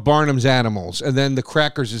is called Barnum's Animals, and then the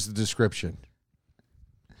crackers is the description.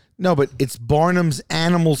 No, but it's Barnum's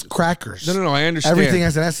Animals Crackers. No, I understand. Everything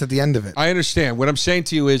has an S at the end of it. I understand. What I'm saying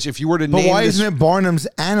to you is, if you were to but name why this, isn't it Barnum's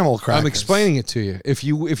Animal Crackers? I'm explaining it to you. If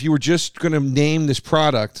you were just going to name this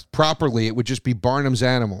product properly, it would just be Barnum's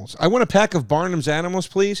Animals. I want a pack of Barnum's Animals,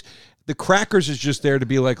 please. The crackers is just there to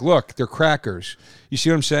be like, look, they're crackers. You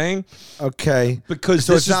see what I'm saying? Okay. Because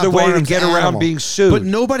so this is the way Barnum's to get around being sued. But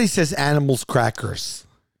nobody says Animals Crackers.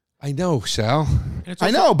 I know, Sal.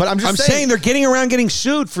 I know, but I'm saying they're getting around getting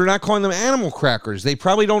sued for not calling them animal crackers. They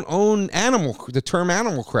probably don't own the term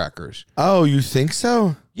animal crackers. Oh, you think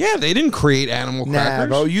so? Yeah, they didn't create animal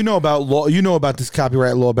crackers. Nah, bro, you know about law. You know about this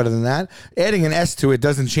copyright law better than that. Adding an S to it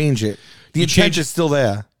doesn't change it. The intent is still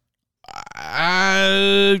there.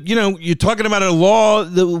 You're talking about a law.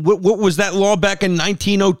 What was that law back in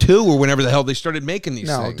 1902 or whenever the hell they started making these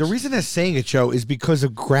things? No, the reason they're saying it, Joe, is because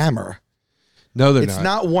of grammar. No, they're not. It's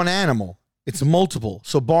not one animal. It's multiple.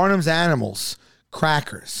 So Barnum's Animals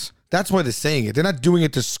Crackers. That's why they're saying it. They're not doing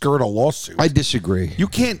it to skirt a lawsuit. I disagree. You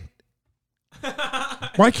can't.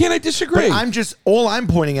 Why can't I disagree? But all I'm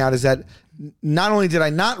pointing out is that not only did I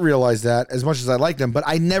not realize that as much as I like them, but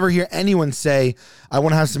I never hear anyone say, I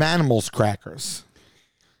want to have some animals crackers.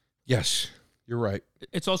 Yes, you're right.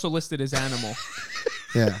 It's also listed as animal.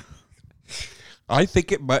 Yeah. I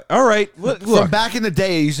think it might. All right. Look. From back in the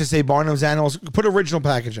day, it used to say Barnum's Animals. Put original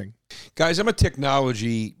packaging. Guys, I'm a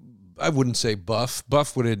technology, I wouldn't say buff.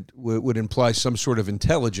 Buff would imply some sort of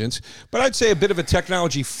intelligence, but I'd say a bit of a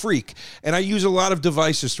technology freak. And I use a lot of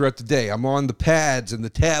devices throughout the day. I'm on the pads and the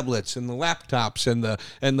tablets and the laptops and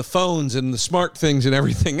the phones and the smart things and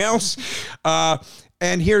everything else.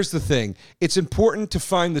 And here's the thing. It's important to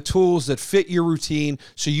find the tools that fit your routine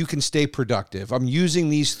so you can stay productive. I'm using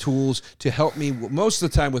these tools to help me most of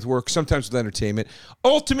the time with work, sometimes with entertainment.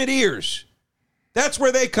 Ultimate Ears. That's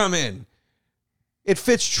where they come in. It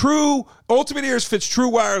fits true. Ultimate Ears fits true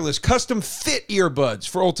wireless. Custom fit earbuds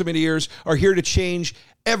for Ultimate Ears are here to change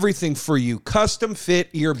everything for you. Custom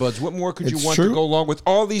fit earbuds. What more could you want to go along with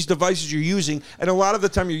all these devices you're using? And a lot of the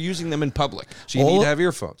time you're using them in public. So you need to have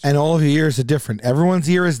earphones. And all of your ears are different. Everyone's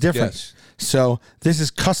ear is different. Yes. So this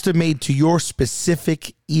is custom made to your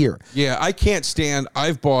specific ear. Yeah, I can't stand.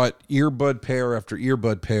 I've bought earbud pair after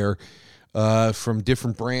earbud pair from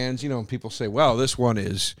different brands. You know, and people say, well, this one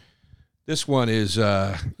is Strobes.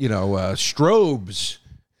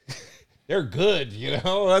 They're good, you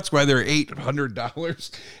know. That's why they're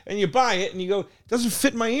 $800. And you buy it and you go, it doesn't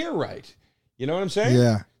fit my ear right. You know what I'm saying?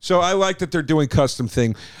 Yeah. So I like that they're doing custom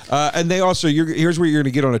thing. And they also, here's where you're going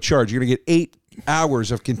to get on a charge. You're going to get 8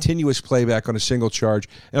 hours of continuous playback on a single charge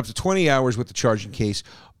and up to 20 hours with the charging case.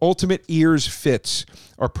 Ultimate Ears Fits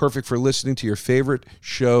are perfect for listening to your favorite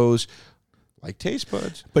shows like Taste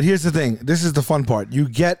Buds. But here's the thing. This is the fun part. You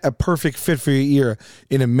get a perfect fit for your ear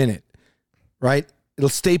in a minute, right? It'll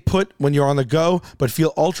stay put when you're on the go, but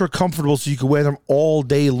feel ultra comfortable so you can wear them all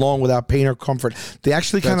day long without pain or comfort. They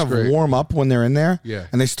actually kind of warm up when they're in there,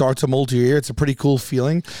 and they start to mold to your ear. It's a pretty cool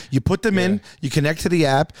feeling. You put them in, you connect to the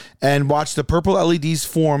app, and watch the purple LEDs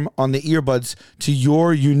form on the earbuds to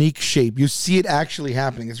your unique shape. You see it actually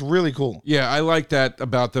happening. It's really cool. Yeah, I like that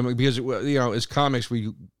about them because, you know, as comics,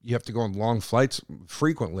 you have to go on long flights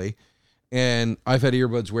frequently. And I've had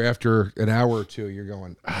earbuds where after an hour or two, you're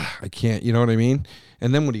going, I can't, you know what I mean?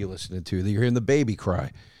 And then what are you listening to? You're hearing the baby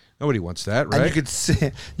cry. Nobody wants that, right?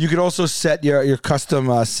 And you could also set your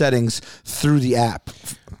custom settings through the app.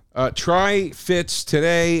 Try Fits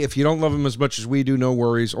today. If you don't love them as much as we do, no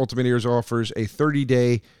worries. Ultimate Ears offers a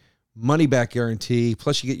 30-day money-back guarantee.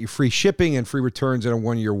 Plus, you get your free shipping and free returns and a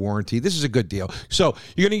 1-year warranty. This is a good deal. So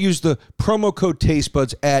you're going to use the promo code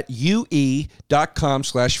TasteBuds at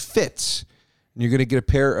ue.com/fits. And you're going to get a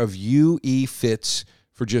pair of UE Fits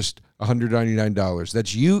for just $199.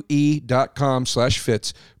 That's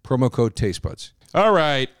ue.com/fits, promo code TasteBuds. All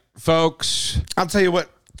right, folks. I'll tell you what.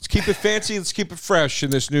 Let's keep it fancy. Let's keep it fresh in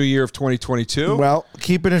this new year of 2022. Well,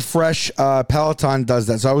 keeping it fresh, Peloton does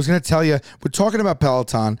that. So I was going to tell you, we're talking about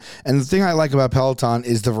Peloton, and the thing I like about Peloton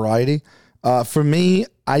is the variety. For me,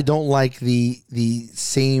 I don't like the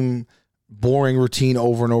same boring routine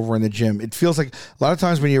over and over in the gym. It feels like a lot of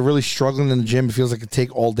times when you're really struggling in the gym, it feels like it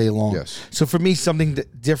take all day long. Yes. So for me, something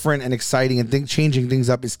different and exciting and changing things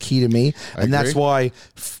up is key to me. And that's why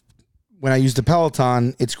when I use the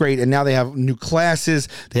Peloton, it's great. And now they have new classes.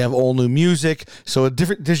 They have all new music. So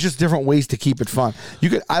there's just different ways to keep it fun.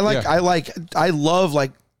 I love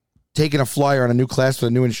taking a flyer on a new class with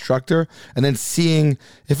a new instructor and then seeing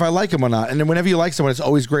if I like them or not. And then whenever you like someone, it's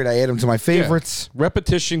always great. I add them to my favorites. Yeah.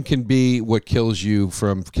 Repetition can be what kills you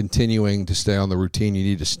from continuing to stay on the routine you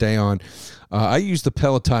need to stay on. I use the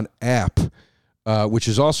Peloton app, which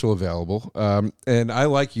is also available, and I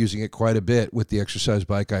like using it quite a bit with the exercise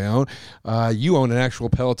bike I own. You own an actual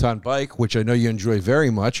Peloton bike, which I know you enjoy very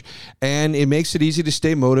much, and it makes it easy to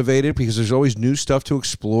stay motivated because there's always new stuff to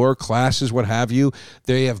explore, classes, what have you.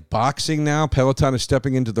 They have boxing now. Peloton is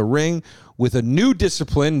stepping into the ring with a new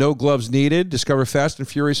discipline, no gloves needed. Discover fast and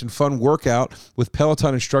furious and fun workout with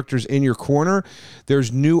Peloton instructors in your corner.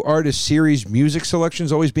 There's new artist series music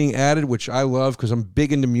selections always being added, which I love because I'm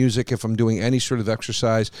big into music if I'm doing any sort of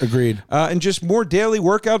exercise. Agreed. And just more daily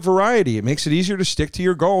workout variety. It makes it easier to stick to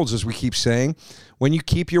your goals, as we keep saying, when you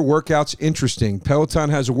keep your workouts interesting. Peloton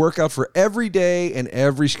has a workout for every day and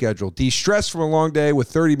every schedule. De-stress from a long day with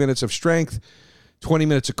 30 minutes of strength, 20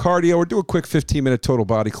 minutes of cardio, or do a quick 15-minute total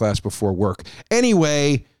body class before work.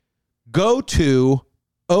 Anyway, go to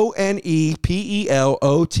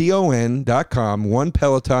OnePeloton.com,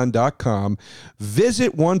 OnePeloton.com.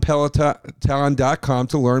 Visit OnePeloton.com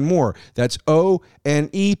to learn more. That's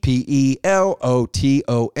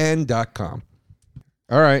OnePeloton.com.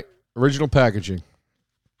 All right, original packaging.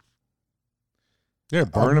 Yeah,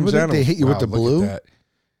 Burnham's animals. They hit you with the blue?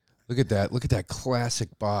 Look at that. Look at that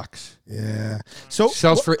classic box. Yeah. So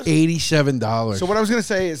sells for $87. So what I was going to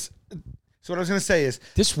say is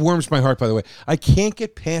this warms my heart, by the way. I can't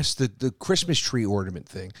get past the Christmas tree ornament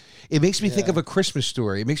thing. It makes me think of A Christmas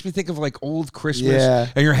Story. It makes me think of like old Christmas. Yeah.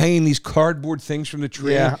 And you're hanging these cardboard things from the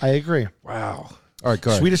tree. Yeah, I agree. Wow. All right,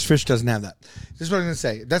 go ahead. Swedish Fish doesn't have that. This is what I was going to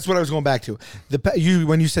say. That's what I was going back to.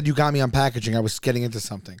 When you said you got me on packaging, I was getting into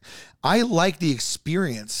something. I like the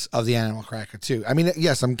experience of the animal cracker too. I mean,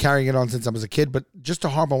 yes, I'm carrying it on since I was a kid, but just to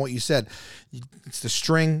harp on what you said, it's the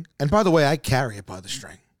string. And by the way, I carry it by the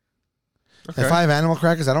string. Okay. If I have animal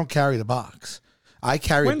crackers, I don't carry the box. I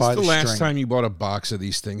carry it by the string. When's the last time you bought a box of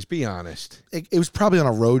these things? Be honest. It was probably on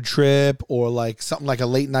a road trip or like something like a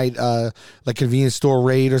late night like convenience store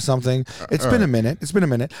raid or something. It's been a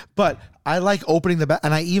minute. But I like opening the back,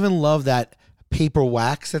 and I even love that paper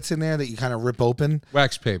wax that's in there that you kind of rip open.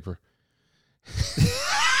 Wax paper.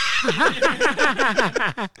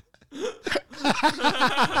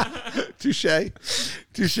 Touche. All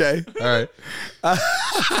right.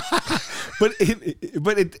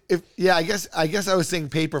 I guess I was saying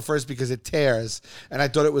paper first because it tears, and I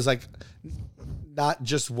thought it was like not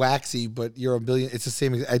just waxy, but you're a billion. It's the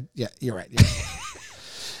same. Yeah, you're right. Yeah.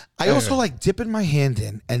 I also like dipping my hand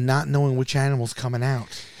in and not knowing which animal's coming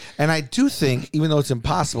out. And I do think, even though it's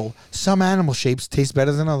impossible, some animal shapes taste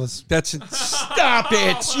better than others. Stop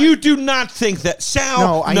it! You do not think that. Sal.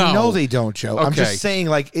 No, I know they don't, Joe. Okay. I'm just saying,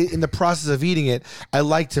 like in the process of eating it, I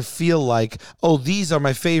like to feel like, oh, these are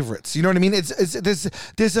my favorites. You know what I mean? There's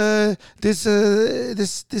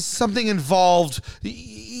something involved.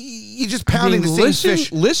 You're just pounding the same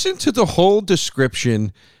fish. Listen to the whole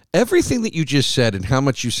description. Everything that you just said and how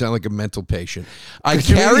much you sound like a mental patient. I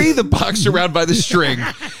carry the box around by the string,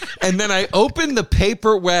 and then I open the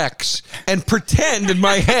paper wax and pretend in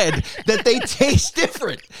my head that they taste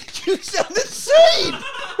different. You sound insane.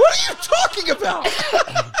 What are you talking about?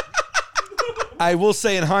 I will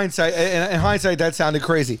say in hindsight, that sounded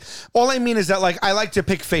crazy. All I mean is that like I like to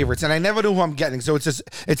pick favorites, and I never know who I'm getting. So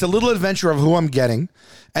it's a little adventure of who I'm getting,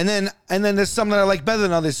 and then there's some that I like better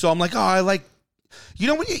than others. So I'm like, oh, I like. You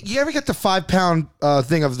know, when you ever get the 5-pound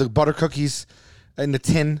thing of the butter cookies in the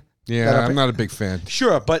tin? Yeah, I'm not a big fan.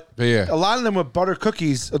 Sure, but yeah. A lot of them were butter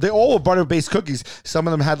cookies. They all were butter-based cookies. Some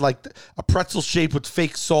of them had like a pretzel shape with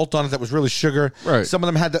fake salt on it that was really sugar. Right. Some of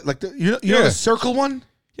them had that, like, you know the circle one?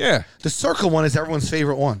 Yeah. The circle one is everyone's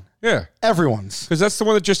favorite one. Yeah, Everyone's. because that's the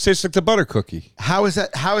one that just tastes like the butter cookie. How is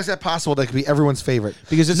that possible that could be everyone's favorite?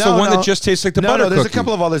 Because it's the one that just tastes like the butter there's cookie. a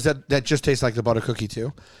couple of others that just taste like the butter cookie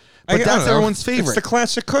too. I But don't that's know. everyone's favorite. It's the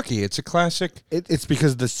classic cookie. It's a classic. It's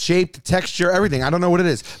because of the shape, the texture, everything. I don't know what it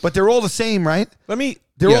is, but they're all the same, right?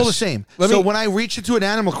 They're all the same. When I reach into an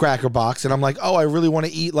animal cracker box and I'm like, oh, I really want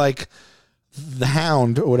to eat like the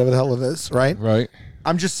Hound or whatever the hell it is, right? Right.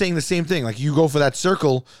 I'm just saying the same thing. Like you go for that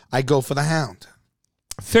circle, I go for the Hound.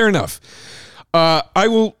 Fair enough. I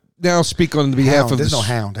will now speak on behalf of There's no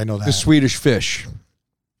Hound. I know that. the Swedish Fish.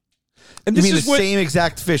 And You this mean is the same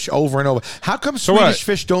exact fish over and over? How come So what? Swedish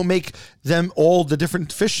fish don't make them all the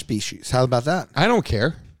different fish species? How about that? I don't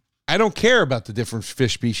care. I don't care about the different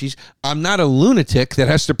fish species. I'm not a lunatic that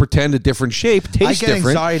has to pretend a different shape tastes I get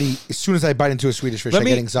different. anxiety as soon as I bite into a Swedish fish. Let I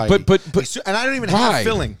me- get anxiety. but and I don't even why? have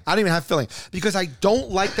filling. I don't even have filling because I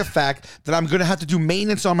don't like the fact that I'm going to have to do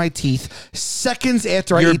maintenance on my teeth seconds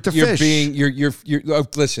after I eat the fish.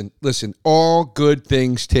 Listen. All good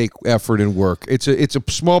things take effort and work. It's a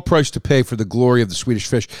small price to pay for the glory of the Swedish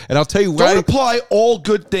Fish. And I'll tell you Don't what. apply all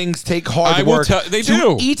good things take hard I will work. tell- they to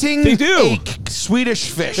do. Eating They do. a Swedish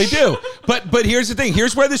fish. They do. But here's the thing.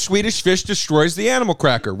 Here's why the Swedish Fish destroys the animal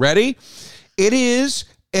cracker. Ready? It is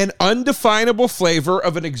an undefinable flavor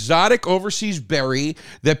of an exotic overseas berry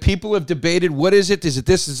that people have debated. What is it? Is it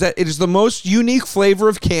this? Is that? It is the most unique flavor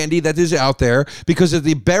of candy that is out there because of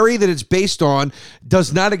the berry that it's based on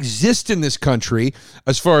does not exist in this country,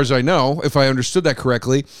 as far as I know, if I understood that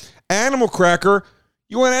correctly. Animal cracker.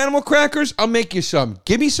 You want animal crackers? I'll make you some.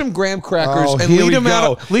 Give me some graham crackers and here leave we them go.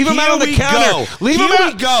 out. Leave them Here out on the we counter. go. Leave Here them we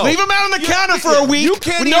out. go. Leave them out on the counter for a week you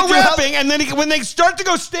can't with even no do wrapping, and then when they start to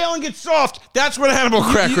go stale and get soft, that's what animal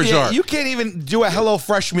crackers are. You can't even do a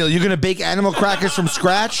HelloFresh meal. You're going to bake animal crackers from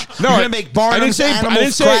scratch? No, You're going to make Barnum's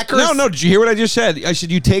animal crackers? No. Did you hear what I just said? I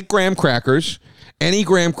said you take graham crackers, any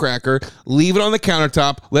graham cracker, leave it on the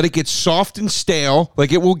countertop, let it get soft and stale,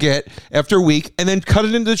 like it will get after a week, and then cut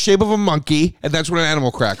it into the shape of a monkey, and that's what an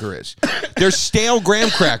animal cracker is. They're stale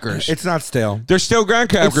graham crackers. It's not stale. They're stale graham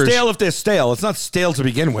It's crackers. stale if they're stale. It's not stale to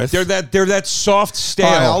begin with. They're that soft stale.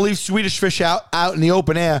 All right, I'll leave Swedish fish out in the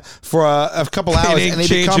open air for a couple hours, ain't and they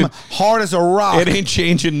changing. become hard as a rock. It ain't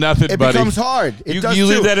changing nothing, It buddy. becomes hard. It You does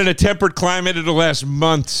leave too. that in a tempered climate, it'll last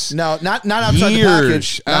months. No, not outside Years. the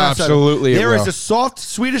package. Not outside. Absolutely it There is will. a soft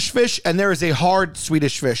Swedish fish and there is a hard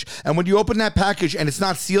Swedish fish. And when you open that package and it's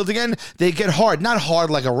not sealed again, they get hard. Not hard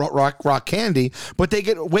like a rock candy, but they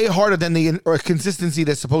get way harder than the consistency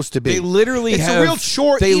they're supposed to be. They literally it's have- a real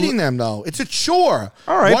chore they- eating them, though. It's a chore.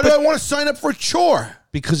 All right, Why do but- I want to sign up for a chore?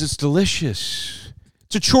 Because it's delicious.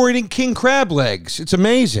 It's a chore eating king crab legs. It's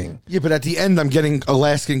amazing. Yeah, but at the end, I'm getting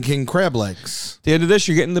Alaskan king crab legs. At the end of this,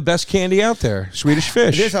 you're getting the best candy out there. Swedish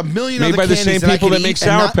Fish. There's a million made other by the candies same that I people can that make eat and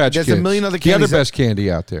Sour not- Patch there's Kids. a million other the other candies that- best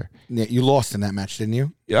candy out there. Yeah, you lost in that match, didn't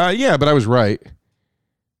you? Yeah, but I was right.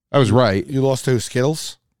 I was right. You lost to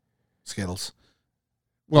Skittles? Skittles.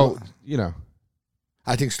 Well, you know,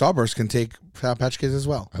 I think Starburst can take Sour Patch Kids as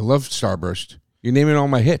well. I love Starburst. You're naming all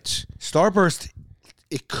my hits. Starburst,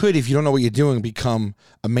 it could, if you don't know what you're doing, become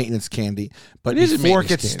a maintenance candy. But It is a before it maintenance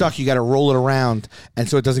gets candy. stuck, you got to roll it around, and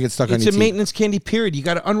so it doesn't get stuck on It's your a teeth. maintenance candy, period. You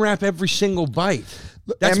got to unwrap every single bite.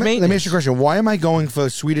 That's maintenance. Let me ask you a question. Why am I going for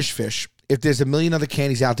Swedish Fish if there's a million other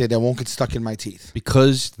candies out there that won't get stuck in my teeth?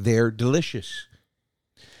 Because they're delicious.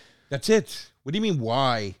 That's it. What do you mean,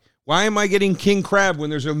 why? Why am I getting king crab when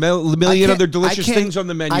there's a million other delicious things on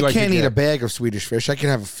the menu? I could can't eat get? a bag of Swedish Fish. I can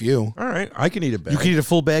have a few. All right, I can eat a bag. You can eat a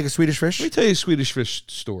full bag of Swedish Fish? Let me tell you a Swedish Fish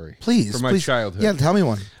story. Please. From my please. childhood. Yeah, tell me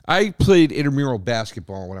one. I played intramural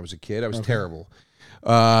basketball when I was a kid. I was terrible.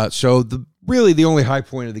 So the only high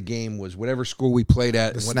point of the game was whatever school we played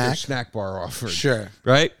at and what their snack bar offered. Sure.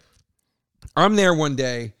 Right? I'm there one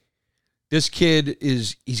day. This kid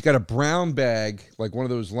he's got a brown bag, like one of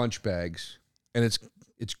those lunch bags, and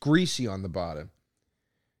it's greasy on the bottom.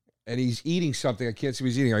 And he's eating something. I can't see what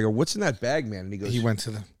he's eating. I go, "What's in that bag, man?" And He went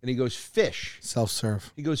to the he goes, "Fish."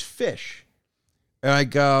 self-serve. He goes, "Fish." And I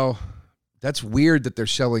go, "That's weird that they're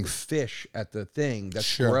selling fish at the thing. That's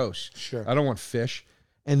Sure. gross. Sure. I don't want fish."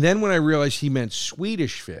 And then when I realized he meant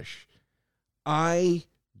Swedish fish, I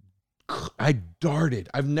darted.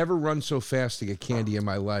 I've never run so fast to get candy in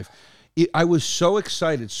my life. I was so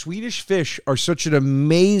excited. Swedish fish are such an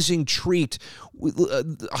amazing treat.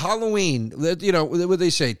 Halloween, you know, what they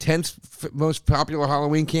say, 10th most popular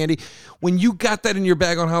Halloween candy. When you got that in your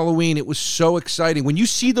bag on Halloween, it was so exciting. When you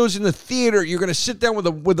see those in the theater, you're going to sit down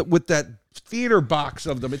with that theater box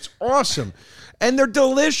of them. It's awesome. And they're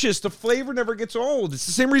delicious. The flavor never gets old. It's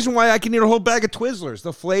the same reason why I can eat a whole bag of Twizzlers.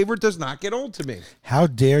 The flavor does not get old to me. How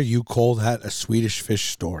dare you call that a Swedish Fish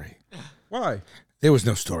story? Why? There was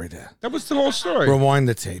no story there. That was the whole story. Rewind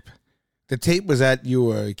the tape. The tape was that you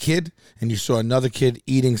were a kid and you saw another kid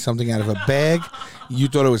eating something out of a bag. You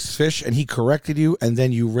thought it was fish, and he corrected you, and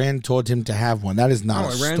then you ran towards him to have one. That is not a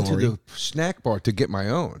I story. ran to the snack bar to get my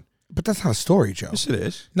own. But that's not a story, Joe. Yes, it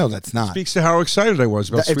is. No, that's not. Speaks to how excited I was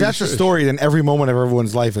about If Swedish that's a fish. story, then every moment of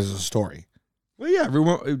everyone's life is a story. Well, yeah,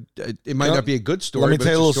 everyone. It might not be a good story. Let me but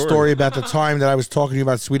tell you a it's little story about the time that I was talking to you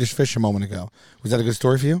about Swedish fish a moment ago. Was that a good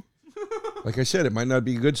story for you? Like I said, it might not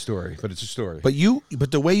be a good story, but it's a story. But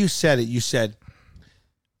the way you said it, you said,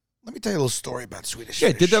 let me tell you a little story about Swedish Yeah,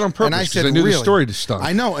 I fish. did that on purpose And I 'cause said, I knew the really? story to stunk.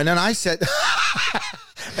 I know. And then I said,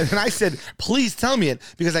 please tell me it,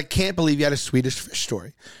 because I can't believe you had a Swedish fish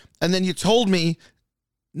story. And then you told me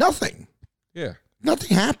nothing. Yeah,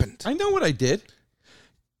 Nothing happened. I know what I did.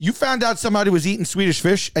 You found out somebody was eating Swedish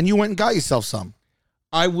fish, and you went and got yourself some.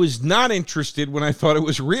 I was not interested when I thought it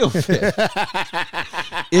was real fish.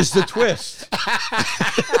 Is the twist.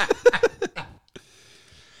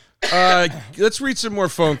 Let's read some more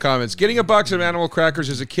phone comments. Getting a box of animal crackers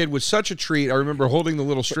as a kid was such a treat. I remember holding the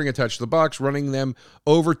little string attached to the box, running them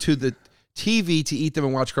over to the TV to eat them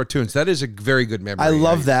and watch cartoons. That is a very good memory. I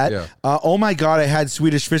love that. Yeah. Oh my God, I had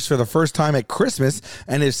Swedish fish for the first time at Christmas,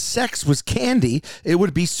 and if sex was candy, it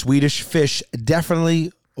would be Swedish fish.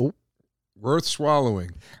 Definitely. Oh, Worth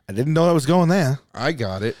swallowing. I didn't know I was going there. I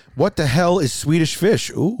got it. What the hell is Swedish fish?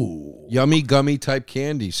 Ooh. Yummy gummy type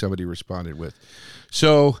candy, somebody responded with.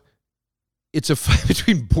 So it's a fight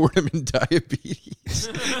between boredom and diabetes.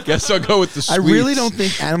 Guess I'll go with the I sweets. really don't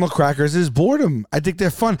think animal crackers is boredom. I think they're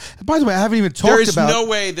fun. By the way, I haven't even talked There is about. no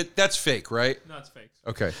way that's fake, right? No, it's fake.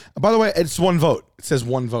 Okay. By the way, it's one vote. It says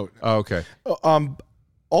one vote. Oh, okay.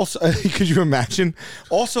 Also, could you imagine?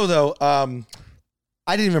 Also, though,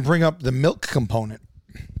 I didn't even bring up the milk component.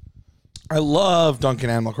 I love Dunkin'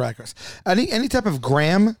 animal crackers. Any type of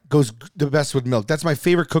graham goes the best with milk. That's my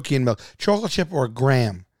favorite cookie in milk. Chocolate chip or a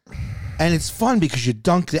graham. And it's fun because you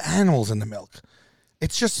dunk the animals in the milk.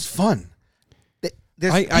 It's just fun.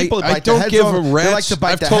 There's people that I bite the don't heads give off. a rat's. They like to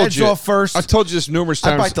bite I've the told heads you. off first. I've told you this numerous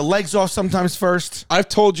I times. bite the legs off sometimes first. I've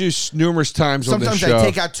told you numerous times on this Sometimes show. I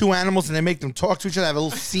take out two animals and I make them talk to each other. I have a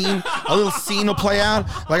little scene. A little scene will play out.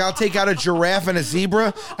 Like I'll take out a giraffe and a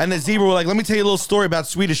zebra, and the zebra will like, let me tell you a little story about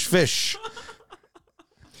Swedish fish.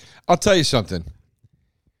 I'll tell you something.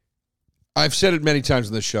 I've said it many times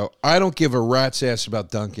on this show. I don't give a rat's ass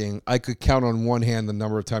about dunking. I could count on one hand the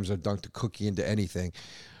number of times I've dunked a cookie into anything.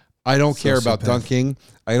 I don't care about dunking.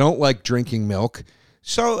 I don't like drinking milk.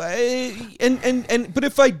 So, but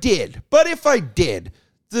if I did,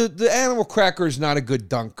 the animal cracker is not a good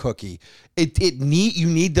dunk cookie. You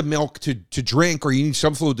need the milk to drink, or you need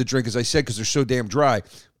some fluid to drink, as I said, because they're so damn dry.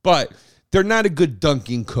 But they're not a good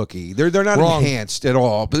dunking cookie. They're not Wrong. enhanced at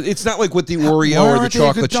all. But it's not like with the Oreo Why or the aren't they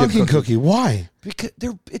a good chocolate chip dunking cookie? Why? Because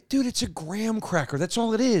dude, it's a graham cracker. That's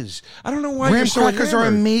all it is. I don't know why Graham you're so crackers are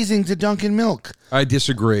enamored. amazing to dunk in milk. I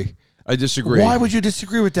disagree. Why would you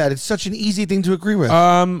disagree with that? It's such an easy thing to agree with.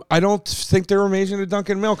 I don't think they're amazing to dunk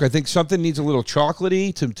in milk. I think something needs a little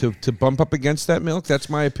chocolatey to bump up against that milk. That's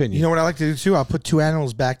my opinion. You know what I like to do too? I'll put two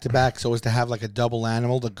animals back to back so as to have like a double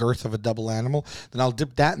animal, the girth of a double animal. Then I'll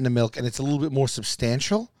dip that in the milk, and it's a little bit more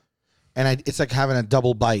substantial. And it's like having a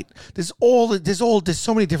double bite. There's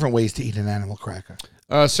so many different ways to eat an animal cracker.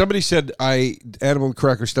 Somebody said animal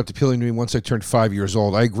crackers stopped appealing to me once I turned 5 years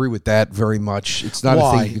old. I agree with that very much. It's not a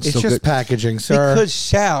Why? thing you can It's still just get. packaging, sir. Because,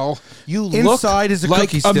 Sal, you Inside look is a like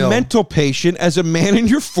cookie a still. mental patient as a man in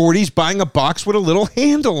your 40s buying a box with a little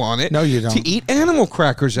handle on it. No, you don't. To eat animal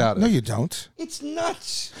crackers out of. No, you don't. It's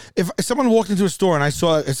nuts. If someone walked into a store and I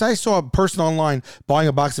saw a person online buying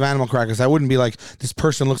a box of animal crackers, I wouldn't be like, this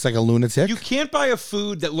person looks like a lunatic. You can't buy a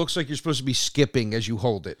food that looks like you're supposed to be skipping as you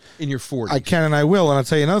hold it in your 40s. I can and I will, and I'll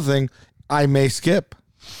tell you another thing. I may skip.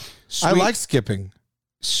 I Sweet- like skipping.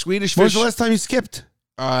 Swedish When was fish. the last time you skipped?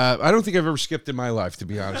 I don't think I've ever skipped in my life, to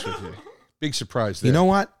be honest with you. Big surprise there. You know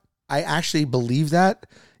what? I actually believe that,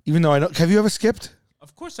 even though I don't. Have you ever skipped?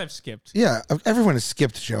 Of course I've skipped. Yeah, everyone has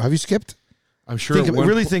skipped, Joe. Have you skipped? I'm sure. Think at of- one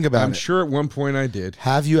really po- think about I'm it. sure at one point I did.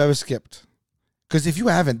 Have you ever skipped? Because if you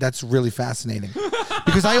haven't, that's really fascinating.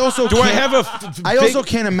 Because I also Do I can't- have a? I also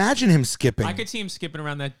can't imagine him skipping. I could see him skipping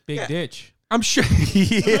around that big ditch. I'm sure.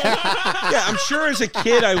 yeah, I'm sure. As a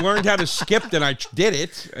kid, I learned how to skip, and I did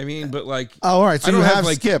it. I mean, but like, Oh, all right. So I don't you have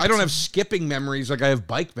like skipped. I don't have skipping memories like I have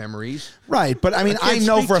bike memories. Right, but I mean, I I can't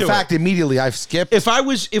know speak for a to fact immediately I've skipped. If I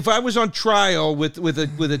was on trial with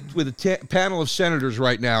a panel of senators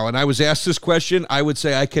right now, and I was asked this question, I would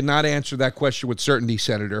say I cannot answer that question with certainty,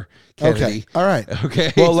 Senator Kennedy. Okay, all right.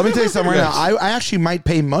 Okay. Well, let me tell you something right Yes. now. I actually might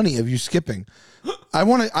pay money of you skipping. I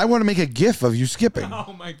want to make a GIF of you skipping.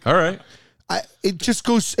 Oh my god. All right. it just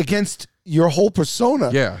goes against your whole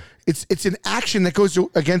persona. Yeah. It's an action that goes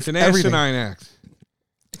against It's an everything. asinine act.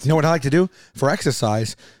 You know what I like to do for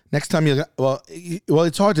exercise? Next time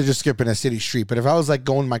it's hard to just skip in a city street, but if I was like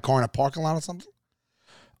going in my car in a parking lot or something,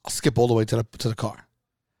 I'll skip all the way to the car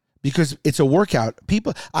because it's a workout.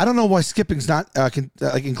 People, I don't know why skipping's not like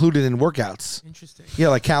included in workouts. Interesting. Yeah,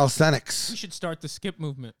 like calisthenics. We should start the skip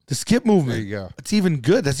movement. The skip movement. There you go. It's even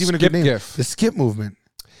good. That's even a Skip good name. GIF. The skip movement.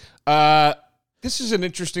 This is an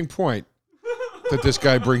interesting point that this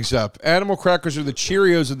guy brings up. Animal crackers are the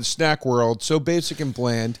Cheerios of the snack world, so basic and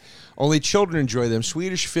bland. Only children enjoy them.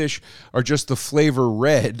 Swedish Fish are just the flavor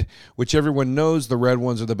red, which everyone knows the red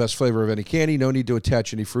ones are the best flavor of any candy. No need to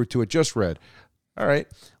attach any fruit to it, just red. All right.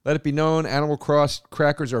 Let it be known, Animal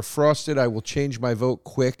crackers are frosted. I will change my vote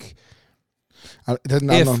quick. If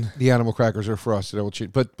the animal crackers are frosted, I will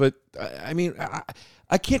change. But I mean,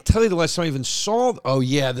 I can't tell you the last time I even saw. Oh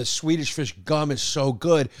yeah, the Swedish Fish gum is so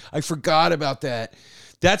good. I forgot about that.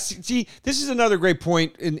 This is another great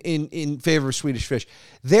point in favor of Swedish Fish.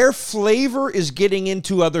 Their flavor is getting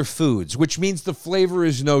into other foods, which means the flavor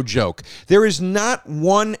is no joke. There is not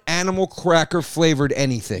one animal cracker flavored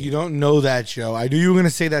anything. You don't know that, Joe. I knew you were going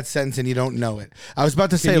to say that sentence and you don't know it. I was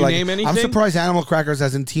about to say, you like, name anything? I'm surprised Animal Crackers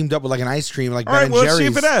hasn't teamed up with like an ice cream like All Ben right, and well, Jerry's.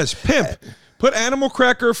 let's see if it has. Pimp. Put animal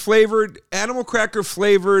cracker flavored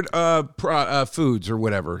foods or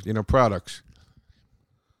whatever, products.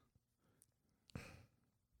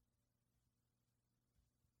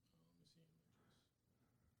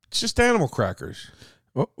 It's just animal crackers.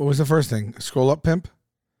 What was the first thing? Scroll up, Pimp.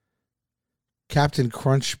 Captain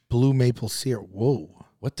Crunch Blue Maple Syrup. Whoa.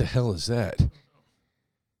 What the hell is that?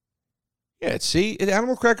 Yeah, see,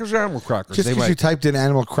 animal crackers are animal crackers. Just because you typed in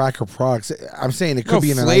animal cracker products, I'm saying it could be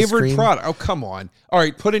in an ice flavored cream. product. Oh, come on. All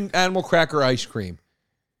right, put in animal cracker ice cream.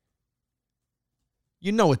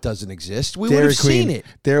 You know it doesn't exist. We would Dairy have Queen. seen it.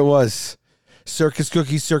 There was circus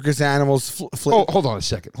cookies, circus animals. Oh, hold on a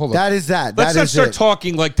second. Hold on. That is that. Let's that not is start it.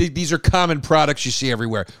 talking like these are common products you see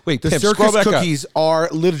everywhere. Wait, The Pimp, scroll circus back up. cookies are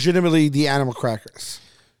legitimately the animal crackers.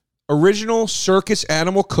 Original circus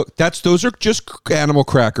animal cook. Those are just animal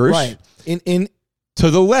crackers. Right. In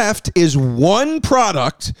To the left is one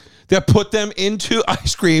product that put them into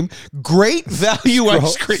ice cream. Great value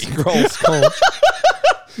ice cream. Scroll.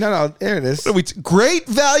 No, there it is. Great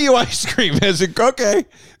value ice cream. Is it okay?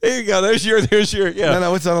 There you go. There's your yeah.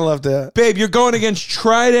 No, it's on the left there. Babe, you're going against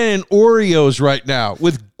Trident and Oreos right now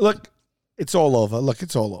with Look, it's all over. Look,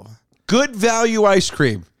 it's all over. good value ice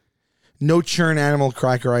cream. No churn animal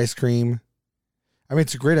cracker ice cream. I mean,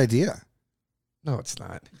 it's a great idea. No, it's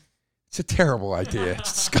not. It's a terrible idea.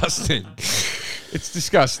 It's disgusting. It's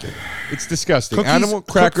disgusting. It's disgusting. Cookies- Animal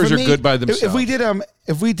crackers for are me, good by themselves.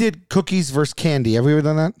 If we did cookies versus candy, have we ever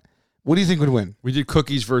done that? What do you think would win? We did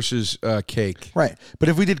cookies versus cake. Right, but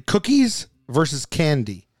if we did cookies versus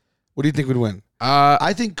candy, what do you think would win?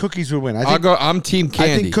 I think cookies would win. I'm team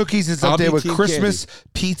candy. I think cookies is up I'll there be with team Christmas,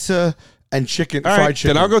 pizza, and chicken, All fried right,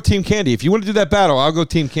 chicken. then I'll go team candy. If you want to do that battle, I'll go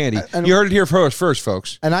team candy. And- You heard it here first,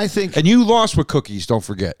 folks. And I think And you lost with cookies, don't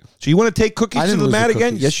forget. So you want to take I cookies to didn't the lose mat with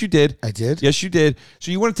again? cookies. Yes, you did. I did. Yes, you did.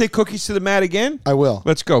 So you want to take cookies to the mat again? I will.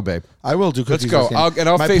 Let's go, babe. I will do cookies. go. versus candy.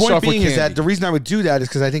 I'll My face point off with being is that candy. the reason I would do that is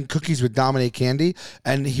because I think cookies would dominate candy,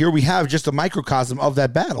 and here we have just a microcosm of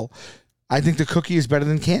that battle. I think the cookie is better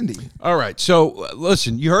than candy. All right. So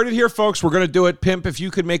listen, you heard it here, folks. We're going to do it. Pimp, if you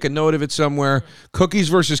could make a note of it somewhere, cookies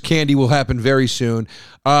versus candy will happen very soon.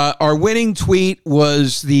 Our winning tweet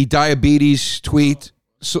was the diabetes tweet.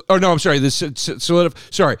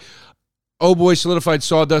 Oh boy, solidified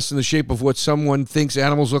sawdust in the shape of what someone thinks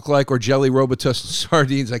animals look like, or jelly, Robitussin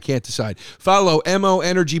sardines. I can't decide. Follow Mo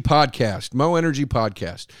Energy Podcast. Mo Energy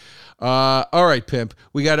Podcast. All right, Pimp.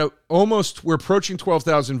 We're approaching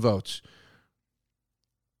 12,000 votes.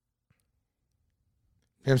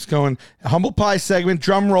 Pimp's going humble pie segment.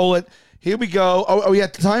 Drum roll it. Here we go. Oh, are we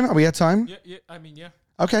at time? Are we at time? Yeah. I mean, yeah.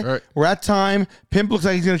 Okay, All right. We're at time. Pimp looks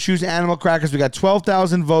like he's going to choose animal crackers. We got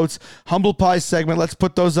 12,000 votes. Humble pie segment. Let's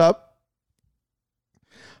put those up.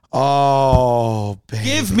 Oh, baby.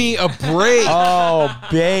 Give me a break. Oh,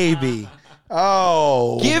 baby.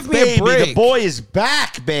 Oh, Give me a baby. break. The boy is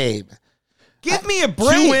back, babe. Give me a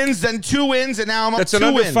break. 2 wins, then 2 wins, and now I'm up That's 2 an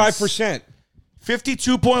under wins. 5%.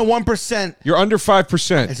 52.1%. You're under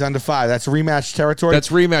 5%. It's under 5. That's rematch territory. That's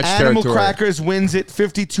rematch Animal territory. Crackers wins it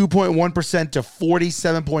 52.1% to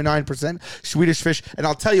 47.9%. Swedish Fish. And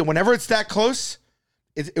I'll tell you, whenever it's that close,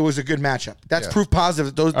 it was a good matchup. That's Yeah. proof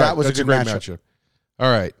positive. That All right, was a that's good great matchup.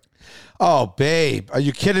 All right. Oh, babe. Are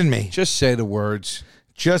you kidding me? Just say the words.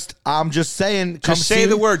 I'm just saying. Come Just say see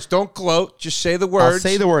the me. words. Don't gloat. Just say the I'll words.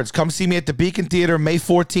 say the words. Come see me at the Beacon Theater May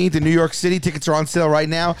 14th in New York City. Tickets are on sale right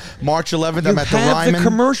now. March 11th, I'm at the have Ryman. the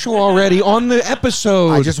commercial already on the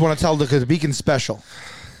episode. I just want to tell the Beacon's special.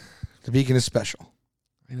 The Beacon is special.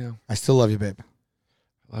 I know. I still love you, babe.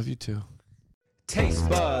 Love you too. Taste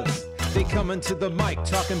buds, they coming to the mic,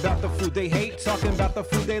 talking about the food they hate, talking about the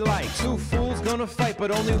food they like. Two fools gonna fight,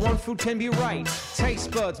 but only one food can be right.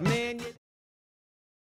 Taste buds, man.